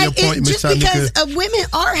to tell your point, Miss Just because Shanika. women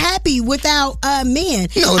are happy without men.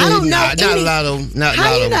 No, I don't know. not a lot of them.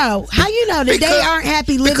 How you know? How you know that they aren't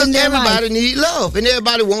happy living their life? Because everybody need love, and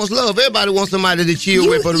everybody wants love. Everybody wants somebody to chill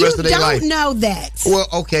with for the rest of their life. You don't know that. Well,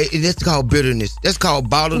 okay, that's called bitterness. That's called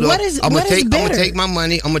bottled What up. is- I'm what is I'm bitter? gonna take my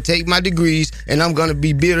money. I'm gonna take my degrees, and I'm gonna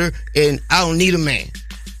be bitter, and I don't need a man.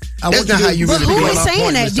 That's not how you really But feel. who is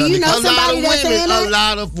saying that? Do you know somebody that's saying that? A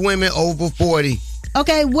lot of women over 40.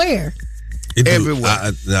 Okay, where?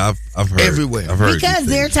 Everywhere. I've heard. Everywhere. I've heard Because these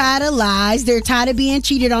they're things. tired of lies. They're tired of being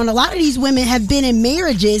cheated on. A lot of these women have been in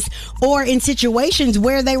marriages or in situations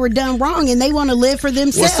where they were done wrong, and they want to live for Well,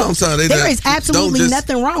 themselves. sometimes There is absolutely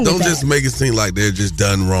nothing wrong with Don't that. just make it seem like they're just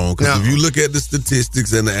done wrong. Because if you look at the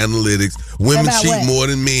statistics and the analytics, women About cheat what? more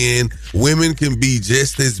than men. Women can be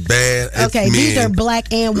just as bad as Okay, men. these are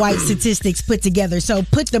black and white statistics put together. So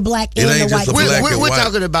put the black It and ain't the just white a black together. and We're white.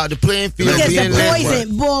 talking about the playing field Because being the left.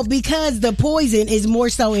 poison, well, because the poison is more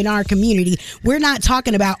so in our community. We're not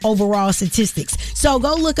talking about overall statistics. So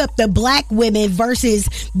go look up the black women versus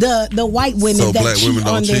the white women So that black cheat women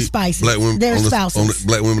don't on their cheat. spouses. Black women, their on the- spouses. on the-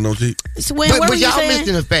 black women don't cheat. So what were But you y'all saying?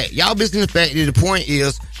 missing the fact. Y'all missing the fact that the point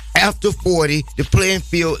is, after 40, the playing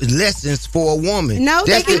field lessens for a woman. No,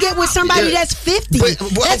 they can get with somebody that's 50. But-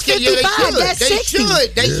 That's okay, yeah, they 55. should. That's They 60.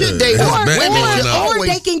 should. They should date Or, women should or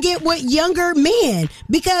always- they can get with younger men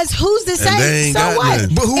because who's to And say? they ain't So got what? none.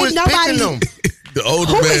 But who If is nobody- picking them? The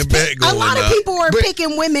older Who is man back pick- going a lot of out. people are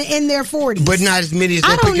picking women in their 40s. But not as many as I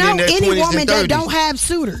they're don't picking know in their any 20s woman and that 30s. don't have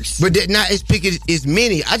suitors. But that not as picking as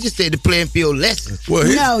many. I just said the playing field lessens. Well,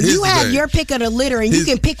 No, you have your pick of the litter and you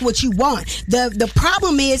can pick what you want. The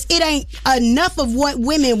problem is it ain't enough of what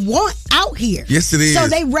women want out here. Yes, it is. So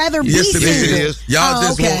they rather be Yes, it single. is. Y'all Oh,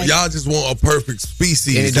 just okay. want a perfect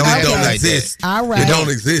species, And it don't and happen like exist. that. All right. It don't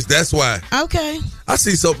exist. That's why Okay. I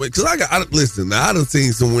see something. Because listen. Now I done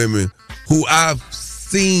seen some women who I've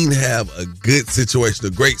seen have a good situation, a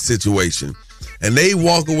great situation, and they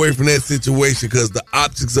walk away from that situation because the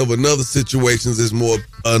optics of another situation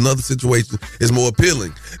is more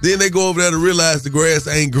appealing. Then they go over there to realize the grass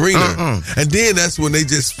ain't greener, and then that's when they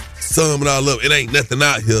just sum it all up. It ain't nothing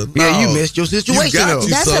out here. Yeah, No. you missed your situation, You got though. you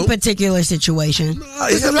That's some. a particular situation.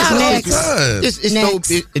 It's a lot of Next. time. It's Next.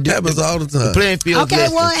 so it happens all the time. The playing field. Okay,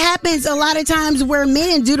 well, it happens a lot of times where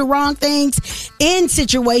men do the wrong things in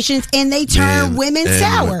situations and they turn Men women and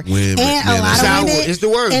sour. women- and a men lot are of sour. women, It's the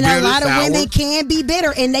word, and bitter, a lot of sour. women can be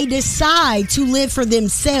bitter and they decide to live for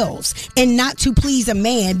themselves and not to please a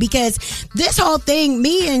man because this whole thing,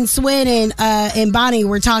 me and Swin and Bonnie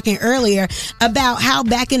were talking earlier about how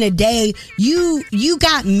back in the day you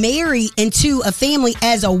got married into a family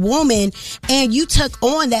as a woman and you took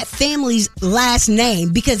on that family's last name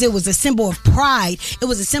because it was a symbol of pride. It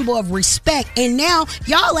was a symbol of respect. And now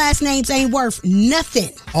y'all last names ain't worth nothing.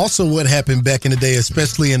 Also, what happened back in the day,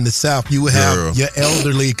 especially in the South, you would have Girl. your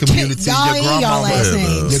elderly community, Y'all your ain't y'all last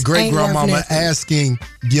grandmama, names. your great Ain't worth grandmama nothing. asking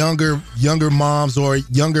younger moms or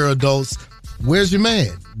younger adults, "Where's your man?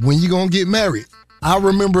 When you gonna get married?" I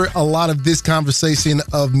remember a lot of this conversation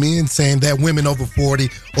of men saying that women over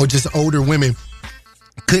 40 or just older women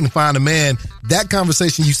couldn't find a man. That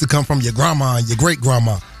conversation used to come from your grandma and your great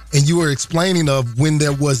grandma. And you were explaining of when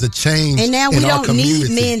there was a change And now in we our don't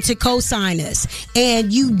community. need men to co-sign us.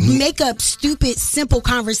 And you make up stupid, simple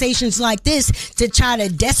conversations like this to try to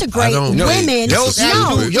desecrate don't know. women. Those no,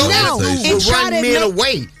 attitudes and will try run to men make-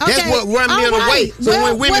 away. That's Okay, what run men all right. away. So Well,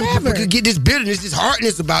 when women whatever. could get this bitterness, this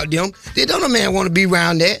hardness about them, they don't no man want to be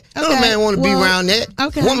around that. Don't no Okay, man want to be well, around that.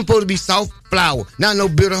 okay. Woman supposed to be soft flower, not no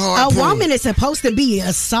bitter hard A prune. woman is supposed to be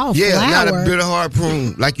a soft yeah, not flower. a bitter hard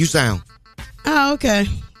prune like you sound. Oh, okay.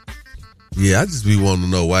 Yeah, I just be wanting to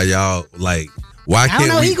know why y'all why I can't don't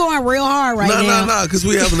know. we? He going real hard right now. No, because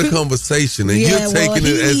we having a conversation and Yeah, you're well, taking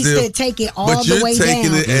he it as needs if. to take it all but the you're way taking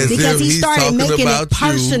down it as because if he he's started talking making about it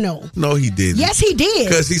personal. You. No, he didn't. Yes, he did.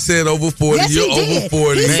 Because he said over 40, Yes, you're he did. over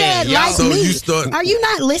 40. He said like so me. you start. Are you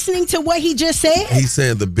not listening to what he just said? He's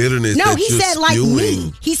saying the bitterness. No, that he you're said like spewing.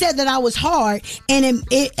 me. He said that I was hard and and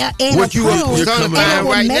What you a prune, you're coming and it out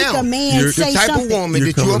will right make now. a man You're say the type something. of woman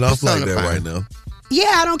You're that you're coming off like that personifying. right now. Yeah,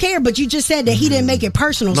 I don't care, but you just said that he didn't make it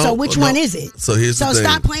personal. No, so which no. one is it? So here's the thing.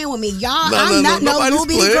 Stop playing with me, y'all. No, I'm not no nobody's little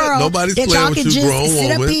bitty playing. girl Nobody's that playing y'all with can you, just grown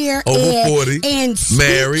sit up woman, here over 40, and speak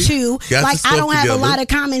married, to. got Like your I don't stuff have a together. lot of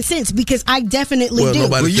common sense because I definitely Well, do.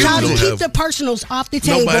 nobody said Try you to don't keep have- the personals off the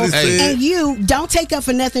table, Nobody said- and you don't take up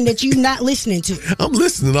for nothing that you're not listening to. I'm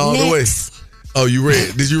listening all the way. Next. Oh, you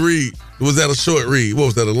read? Did you read? Was that a short read? What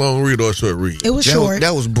was that, a long read or a short read? It was short.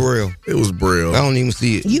 That was Braille. It was Braille. I don't even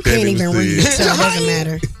see it. You can't even read it, so it doesn't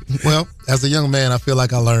matter. Well, as a young man, I feel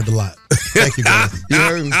like I learned a lot. Thank you, guys. You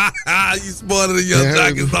heard me. You smarter than Young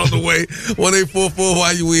Jock is on the way.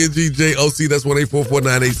 1-844-YUNGJOC. That's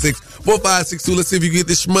 1-844-986-4562. Let's see if you get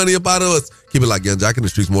this money up out of us. Keep it like Young Jock in the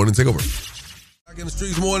Streets Morning Takeover. In the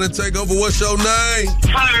Streets Morning Takeover. What's your name?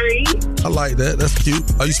 Tari. I like that. That's cute.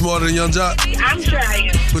 Are you smarter than Young Jock? I'm sure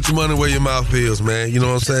I am. Put your money where your mouth feels, man. You know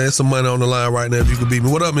what I'm saying? Some money on the line right now if you can beat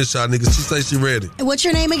me. What up, Miss Shot Niggas? She say she ready. What's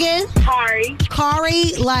your name again? Tari.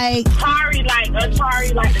 Kari, like... Tari, like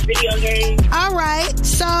Atari, like the video game. All right.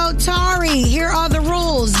 So, Tari, here are the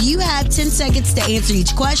rules. You have 10 seconds to answer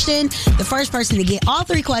each question. The first person to get all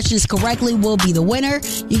 3 questions correctly will be the winner.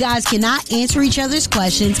 You guys cannot answer each other's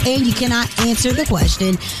questions, and you cannot answer the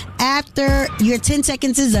question after your 10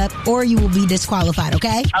 seconds is up, or you will be disqualified,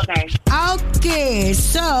 okay? Okay. Okay,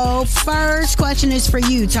 so first question is for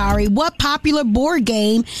you, Tari. What popular board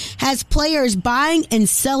game has players buying and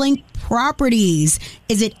selling properties?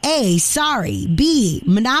 Is it A, Sorry, B,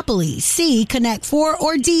 Monopoly, C, Connect 4,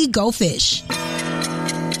 or D, Go Fish?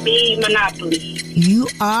 B, Monopoly. You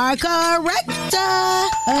are correct,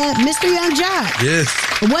 Mr. Young Jock. Yes.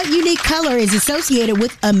 What unique color is associated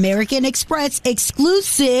with American Express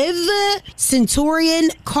exclusive Centurion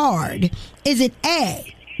card? Is it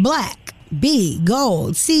A, black, B,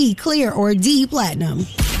 gold, C, clear, or D, platinum?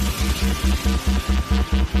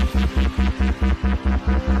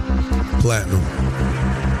 Platinum.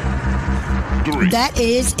 That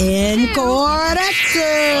is incorrect.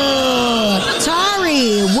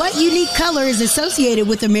 Tari, what unique color is associated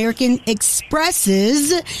with American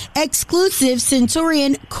Express's exclusive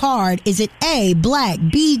Centurion card? Is it A, black,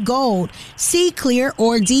 B, gold, C, clear,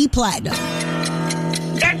 or D, platinum?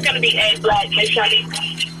 That's going to be A, black, Miss Shawty.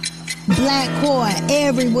 Black core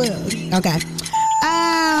everywhere. Okay.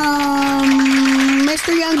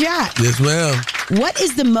 Mr. Young Jock. Yes, ma'am. What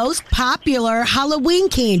is the most popular Halloween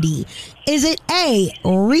candy? Is it A,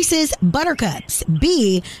 Reese's Buttercups,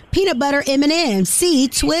 B, peanut butter M&M's, C,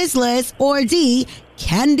 Twizzlers, or D,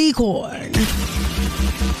 candy corn?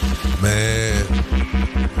 Man,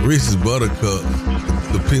 Reese's Buttercups,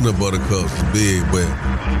 the peanut butter cups is big, but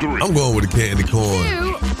I'm going with the candy corn.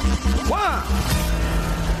 2, 1.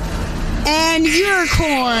 And your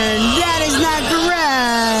corn. That is not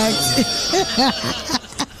correct.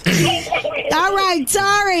 All right,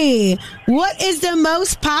 Tari. What is the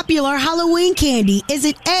most popular Halloween candy? Is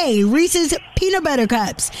it A, Reese's Peanut Butter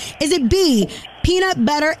Cups? Is it B, peanut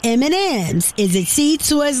butter M&M's? Is it C,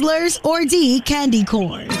 Twizzlers, or D, candy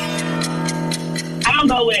corn? I'm going to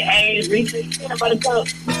go with A, Reese's Peanut Butter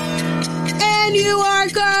Cups. And you are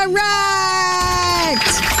correct.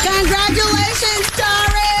 Congratulations,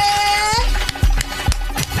 Tari.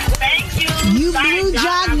 Thank you. You blew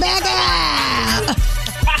Jock back out.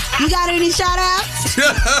 You got any shout outs?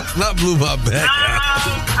 Not blew my back.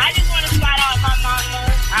 I just want to shout out my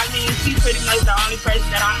mama. I mean, she's pretty much the only person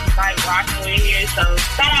that I'm like rocking with here. So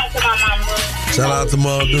shout out to my mama. Shout out to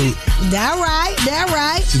Mom Dude. That right.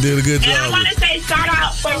 She did a good job. And I want to say shout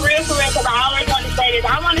out for real, because I always want to say this.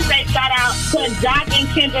 I want to say shout out to Jock and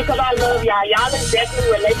Kendra, because I love y'all. Y'all is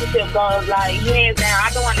definitely relationship goals. Like, hands down.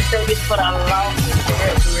 I've been wanting to say this for the long time.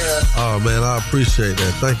 For real. Oh, man, I appreciate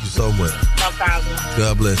that. Thank you so much. No problem.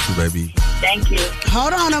 God bless you, baby. Thank you.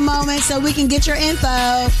 Hold on a moment so we can get your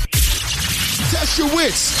info. Test your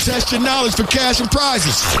wits. Test your knowledge for cash and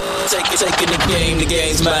prizes. Taking the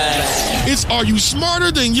game's mine. It's Are You Smarter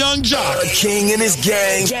Than Young Jock? A king in his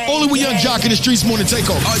gang. Only with Young Jock in the Streets Morning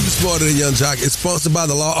Takeover. Are You Smarter Than Young Jock? It's sponsored by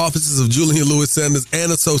the law offices of Julian Lewis Sanders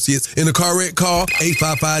and Associates. In a car wreck, call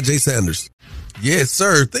 855-J-Sanders. Yes,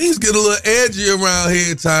 sir. Things get a little edgy around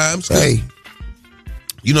here at times. Hey.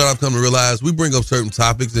 You know what I've come to realize? We bring up certain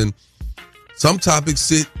topics, and some topics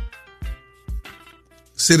sit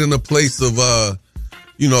in a place of, real,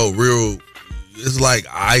 it's like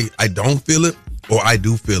I don't feel it or I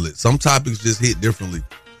do feel it. Some topics just hit differently.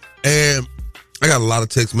 And I got a lot of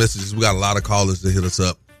text messages. We got a lot of callers that hit us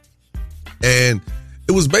up. And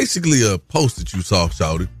it was basically a post that you saw,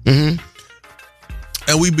 Shawty. Mm-hmm.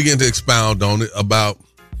 And we began to expound on it about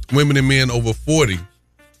women and men over 40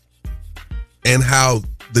 and how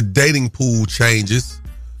the dating pool changes,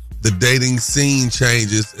 the dating scene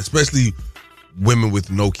changes, especially women with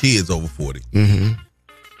no kids over 40. Mm-hmm.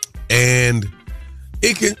 And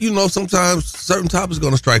it can, sometimes certain topics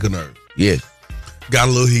going to strike a nerve. Yes. Got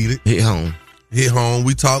a little heated. Hit home.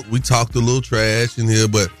 We talked a little trash in here,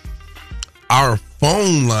 but our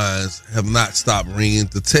phone lines have not stopped ringing.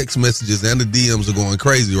 The text messages and the DMs are going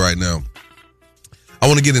crazy right now. I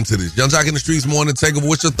want to get into this. Young Jock in the Streets morning takeover.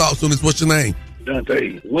 What's your thoughts on this? What's your name?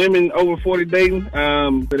 Dante. Women over 40 dating,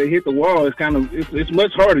 they hit the wall. It's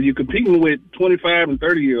much harder. You're competing with 25 and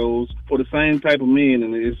 30-year-olds for the same type of men,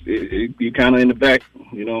 and you're kind of in the back,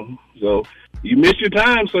 So you miss your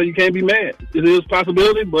time, so you can't be mad. It is a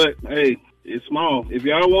possibility, but hey, it's small. If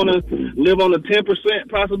y'all want to live on the 10%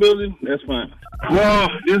 possibility, that's fine. Well,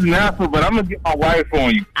 it's natural, but I'm going to get my wife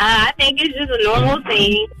on you. I think it's just a normal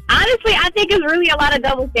thing. Honestly, I think it's really a lot of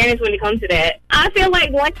double standards when it comes to that. I feel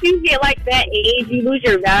like once you get like that age, you lose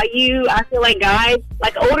your value. I feel like guys,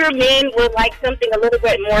 like older men would like something a little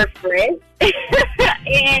bit more fresh.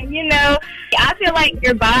 And, I feel like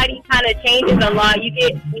your body kind of changes a lot.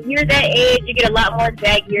 When you're that age, you get a lot more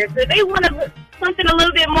baggier. So they want something a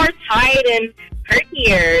little bit more tight and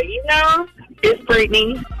perkier, It's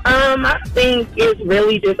Brittany. I think it's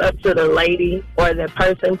really just up to the lady or the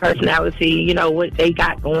personality, what they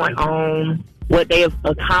got going on, what they have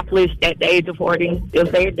accomplished at the age of 40.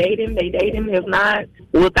 If they're dating, they dating. If not,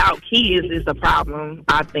 without kids is a problem,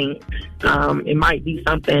 I think. It might be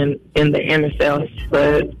something in the inner self.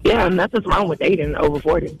 But, yeah, nothing's wrong with dating over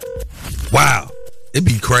 40. Wow. It'd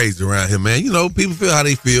be crazy around here, man. People feel how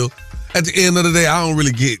they feel. At the end of the day, I don't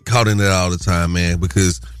really get caught in that all the time, man,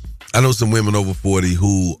 because I know some women over 40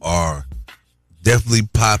 who are definitely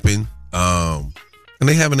popping, and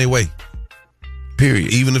they having their way.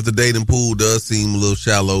 Period. Even if the dating pool does seem a little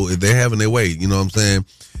shallow, they're having their way. You know what I'm saying?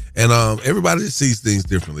 And everybody just sees things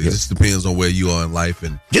differently. It just depends on where you are in life.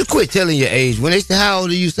 And just quit telling your age. When they say how old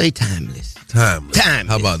are you, say timeless. Timeless.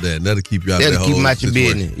 How about that? That'll keep you out of that whole keep them out your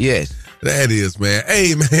situation. business. Yes. That is, man.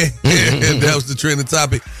 Hey, man. That was the trending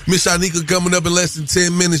topic. Miss Shanika coming up in less than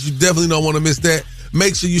 10 minutes. You definitely don't want to miss that.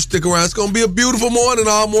 Make sure you stick around. It's going to be a beautiful morning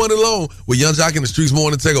all morning long with Young Jock in the Streets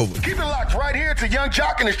Morning Takeover. Keep it locked right here to Young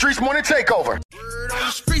Jock in the Streets Morning Takeover. Word on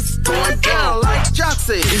the streets going down like Jock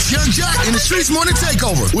said. It's Young Jock in the Streets Morning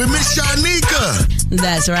Takeover with Miss Shanika.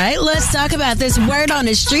 That's right. Let's talk about this Word on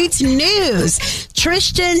the Streets news.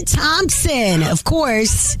 Tristan Thompson, of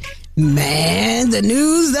course. Man, the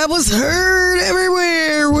news that was heard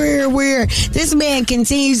everywhere, where this man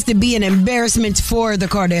continues to be an embarrassment for the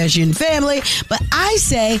Kardashian family, but I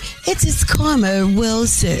say it's his karma well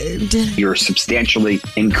served. You're substantially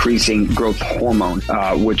increasing growth hormone,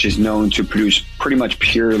 which is known to produce pretty much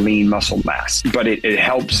pure lean muscle mass, but it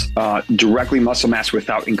helps directly muscle mass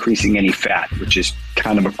without increasing any fat, which is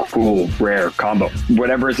kind of a cool, rare combo.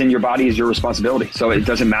 Whatever is in your body is your responsibility. So it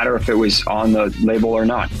doesn't matter if it was on the label or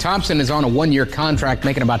not. Thompson is on a 1-year contract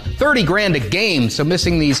making about $30,000 a game. So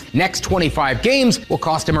missing these next 25 games will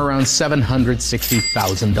cost him around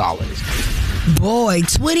 $760,000. Boy,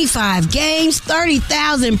 25 games,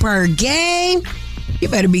 $30,000 per game. You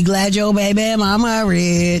better be glad your baby mama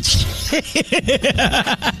rich.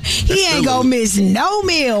 He ain't gonna miss no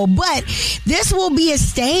meal, but this will be a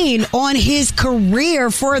stain on his career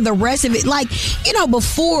for the rest of it. Like,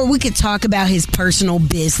 before we could talk about his personal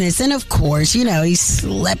business, and of course, he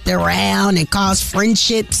slept around and caused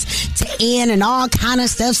friendships to end and all kind of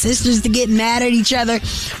stuff, sisters to get mad at each other.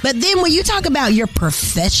 But then when you talk about your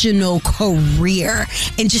professional career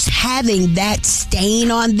and just having that stain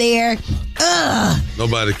on there,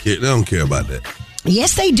 nobody cares. They don't care about that.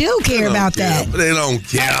 Yes, they do care about that. But they don't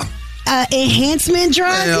care. Enhancement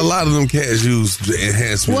drug? Man, a lot of them cats use enhancement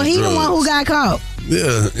drugs. Well, he the one who got caught.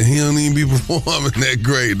 Yeah, and he don't even be performing that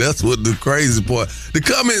great. That's what the crazy part. The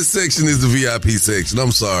comment section is the VIP section.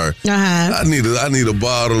 I'm sorry. I need a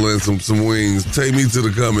bottle and some wings. Take me to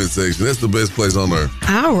the comment section. That's the best place on earth.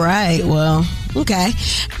 All right. Well, okay.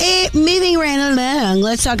 Moving right along,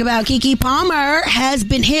 let's talk about Keke Palmer has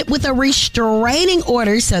been hit with a restraining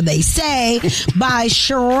order, so they say, by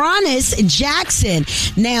Sharonis Jackson.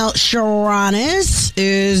 Now, Sharonis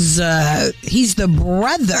is he's the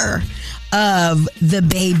brother of the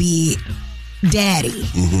baby daddy,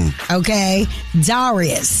 okay,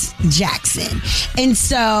 Darius Jackson. And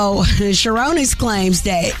so Sharonis claims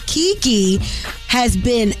that Keke has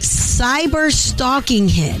been cyber stalking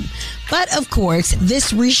him. But of course,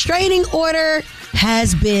 this restraining order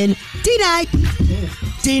has been denied.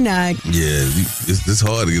 Yeah, it's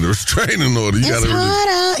hard to get a restraining order. It's hard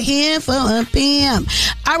out here for a PM.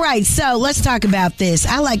 All right, so let's talk about this.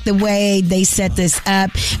 I like the way they set this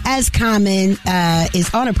up, as Common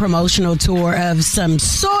is on a promotional tour of some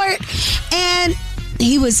sort, and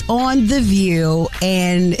he was on The View,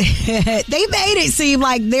 and they made it seem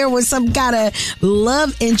like there was some kind of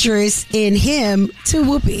love interest in him to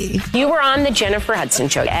Whoopi. You were on the Jennifer Hudson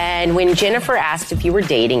show, and when Jennifer asked if you were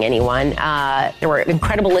dating anyone, there were an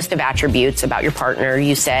incredible list of attributes about your partner.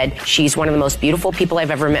 You said, she's one of the most beautiful people I've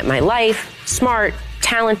ever met in my life, smart,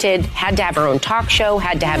 talented, had to have her own talk show,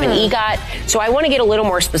 had to have an EGOT. So I want to get a little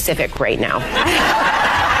more specific right now.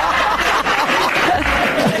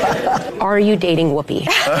 Are you dating Whoopi?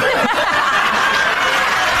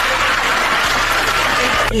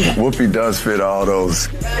 Whoopi does fit all those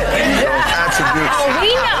attributes. Oh,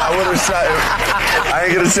 we know. I would have shot. I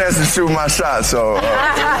didn't get a chance to shoot my shot, so.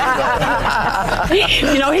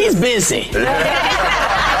 You know, he's busy.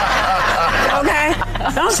 Okay?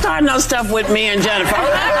 Don't start no stuff with me and Jennifer.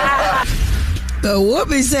 The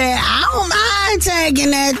Whoopi said, I don't mind taking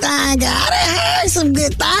that thing. I done had some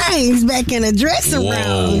good things back in the dressing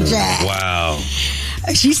room, Jack. Wow.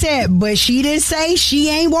 She said, but she didn't say she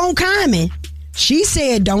ain't want comment. She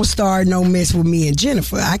said, don't start no mess with me and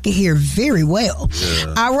Jennifer. I can hear very well.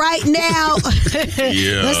 Yeah. All right, now,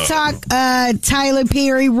 let's talk Tyler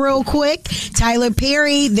Perry real quick. Tyler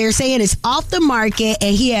Perry, they're saying it's off the market,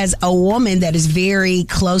 and he has a woman that is very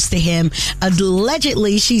close to him.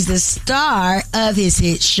 Allegedly, she's the star of his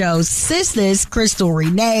hit show, Sisters, Crystal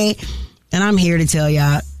Renee. And I'm here to tell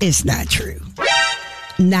y'all, it's not true.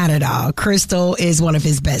 Not at all. Crystal is one of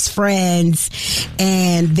his best friends,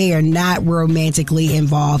 and they are not romantically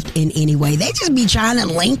involved in any way. They just be trying to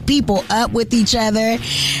link people up with each other.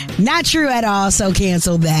 Not true at all, so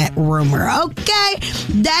cancel that rumor. Okay,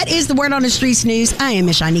 that is the Word on the Streets news. I am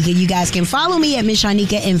Miss Shanika. You guys can follow me at Miss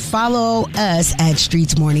Shanika and follow us at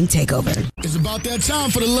Streets Morning Takeover. It's about that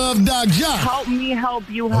time for the Love Doc Jock. Help me, help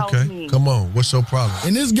you, help me. Come on. What's your problem?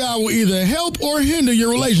 And this guy will either help or hinder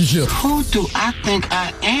your relationship. Who do I think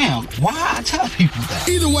I am? Why I tell people that?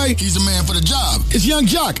 Either way, he's a man for the job. It's Young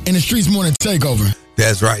Jock in the Streets Morning Takeover.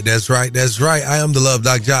 That's right. I am the Love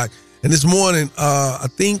Doc Jock. And this morning, I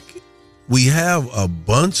think we have a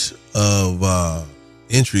bunch of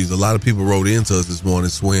entries. A lot of people wrote into us this morning,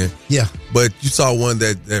 Swin. Yeah. But you saw one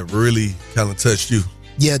that really kind of touched you.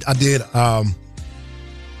 Yeah, I did.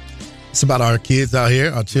 It's about our kids out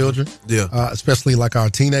here, our children. Yeah. Especially like our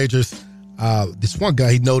teenagers. This one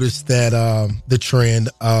guy, he noticed that the trend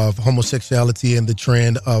of homosexuality and the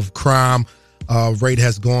trend of crime rate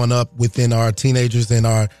has gone up within our teenagers and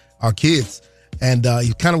our kids. And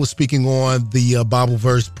he kind of was speaking on the Bible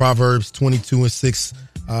verse, Proverbs 22:6,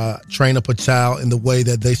 train up a child in the way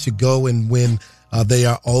that they should go, and when they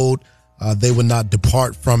are old, they will not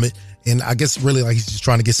depart from it. And I guess really like he's just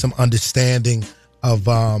trying to get some understanding of,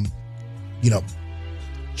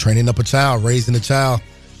 training up a child, raising a child,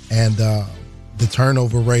 and the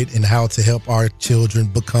turnover rate and how to help our children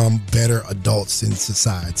become better adults in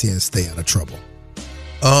society and stay out of trouble.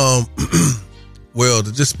 Well,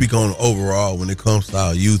 to just speak on overall when it comes to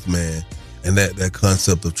our youth, man, and that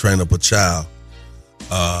concept of train up a child,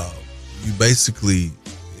 you basically,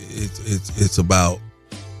 it's about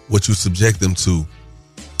what you subject them to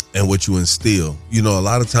and what you instill. You know, a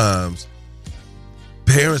lot of times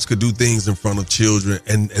parents could do things in front of children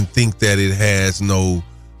and think that it has no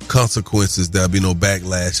consequences. There'll be no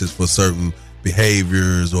backlashes for certain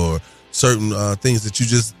behaviors or certain things that you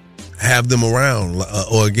just have them around,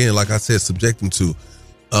 or again, like I said, subject them to.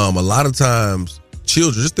 A lot of times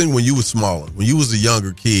children, just think when you were smaller, when you was a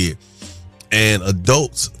younger kid, and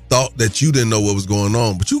adults thought that you didn't know what was going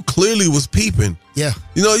on, but you clearly was peeping. Yeah.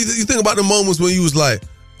 You know, you think about the moments when you was like,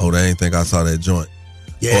 oh, they ain't think I saw that joint.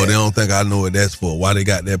 Yeah. Or they don't think I know what that's for. Why they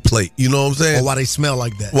got that plate? You know what I'm saying? Or why they smell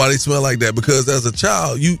like that. Why they smell like that. Because as a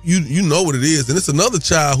child, you know what it is. And it's another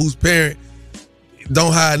child whose parent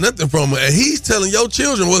don't hide nothing from her. And he's telling your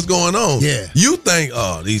children what's going on. Yeah. You think,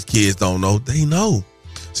 oh, these kids don't know. They know.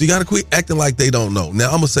 So you got to quit acting like they don't know.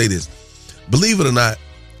 Now, I'm going to say this. Believe it or not,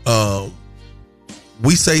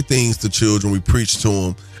 we say things to children, we preach to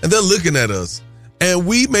them, and they're looking at us. And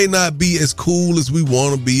we may not be as cool as we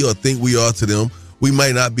want to be or think we are to them. We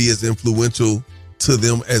might not be as influential to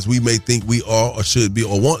them as we may think we are or should be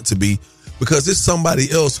or want to be, because it's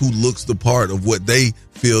somebody else who looks the part of what they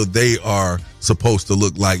feel they are supposed to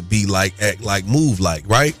look like, be like, act like, move like,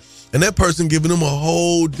 right? And that person giving them a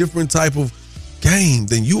whole different type of game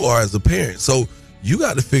than you are as a parent. So you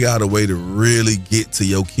got to figure out a way to really get to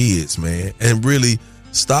your kids, man, and really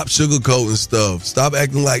stop sugarcoating stuff. Stop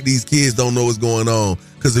acting like these kids don't know what's going on,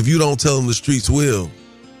 because if you don't tell them, the streets will.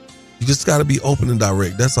 You just got to be open and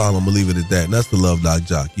direct. That's all. I'm going to leave it at that. And that's the Love Doc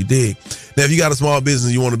Jock. You dig? Now, if you got a small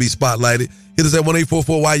business you want to be spotlighted, hit us at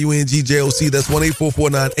 1-844-YUNG-JOC. That's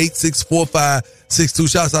 1-844-986-4562.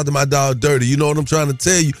 Shouts out to my dog, Dirty. You know what I'm trying to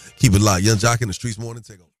tell you? Keep it locked. Young Jock in the Streets Morning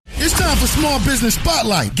Takeover. It's time for Small Business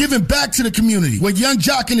Spotlight, giving back to the community with Young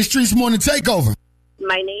Jock in the Streets Morning Takeover.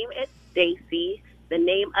 My name is Stacy. The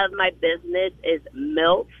name of my business is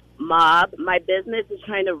MILF Mob. My business is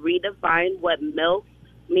trying to redefine what MILF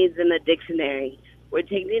means in the dictionary. We're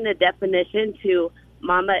taking the definition to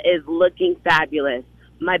Mama is looking fabulous.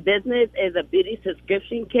 My business is a beauty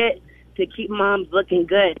subscription kit to keep moms looking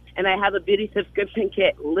good. And I have a beauty subscription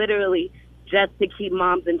kit literally just to keep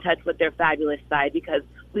moms in touch with their fabulous side, because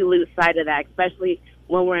we lose sight of that, especially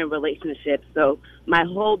when we're in relationships. So my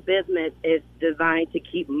whole business is designed to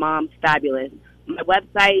keep moms fabulous. My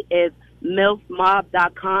website is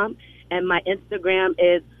milfmob.com, and my Instagram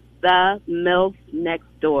is the MILF Next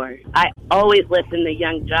Door. I always listen to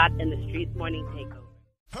Young Jock and the Streets Morning Takeover.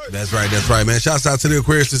 That's right, man. Shouts out to the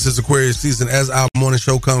Aquarius. This is Aquarius season. As our morning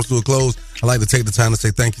show comes to a close, I'd like to take the time to say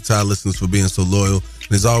thank you to our listeners for being so loyal.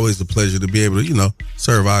 And it's always a pleasure to be able to,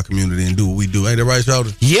 serve our community and do what we do. Ain't that right,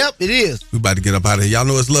 Shoulders? Yep, it is. We about to get up out of here. Y'all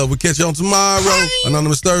know it's love. We'll catch you on tomorrow.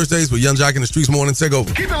 Anonymous Thursdays with Young Jock and the Streets Morning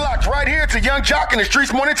Takeover. Keep it locked right here to Young Jock and the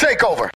Streets Morning Takeover.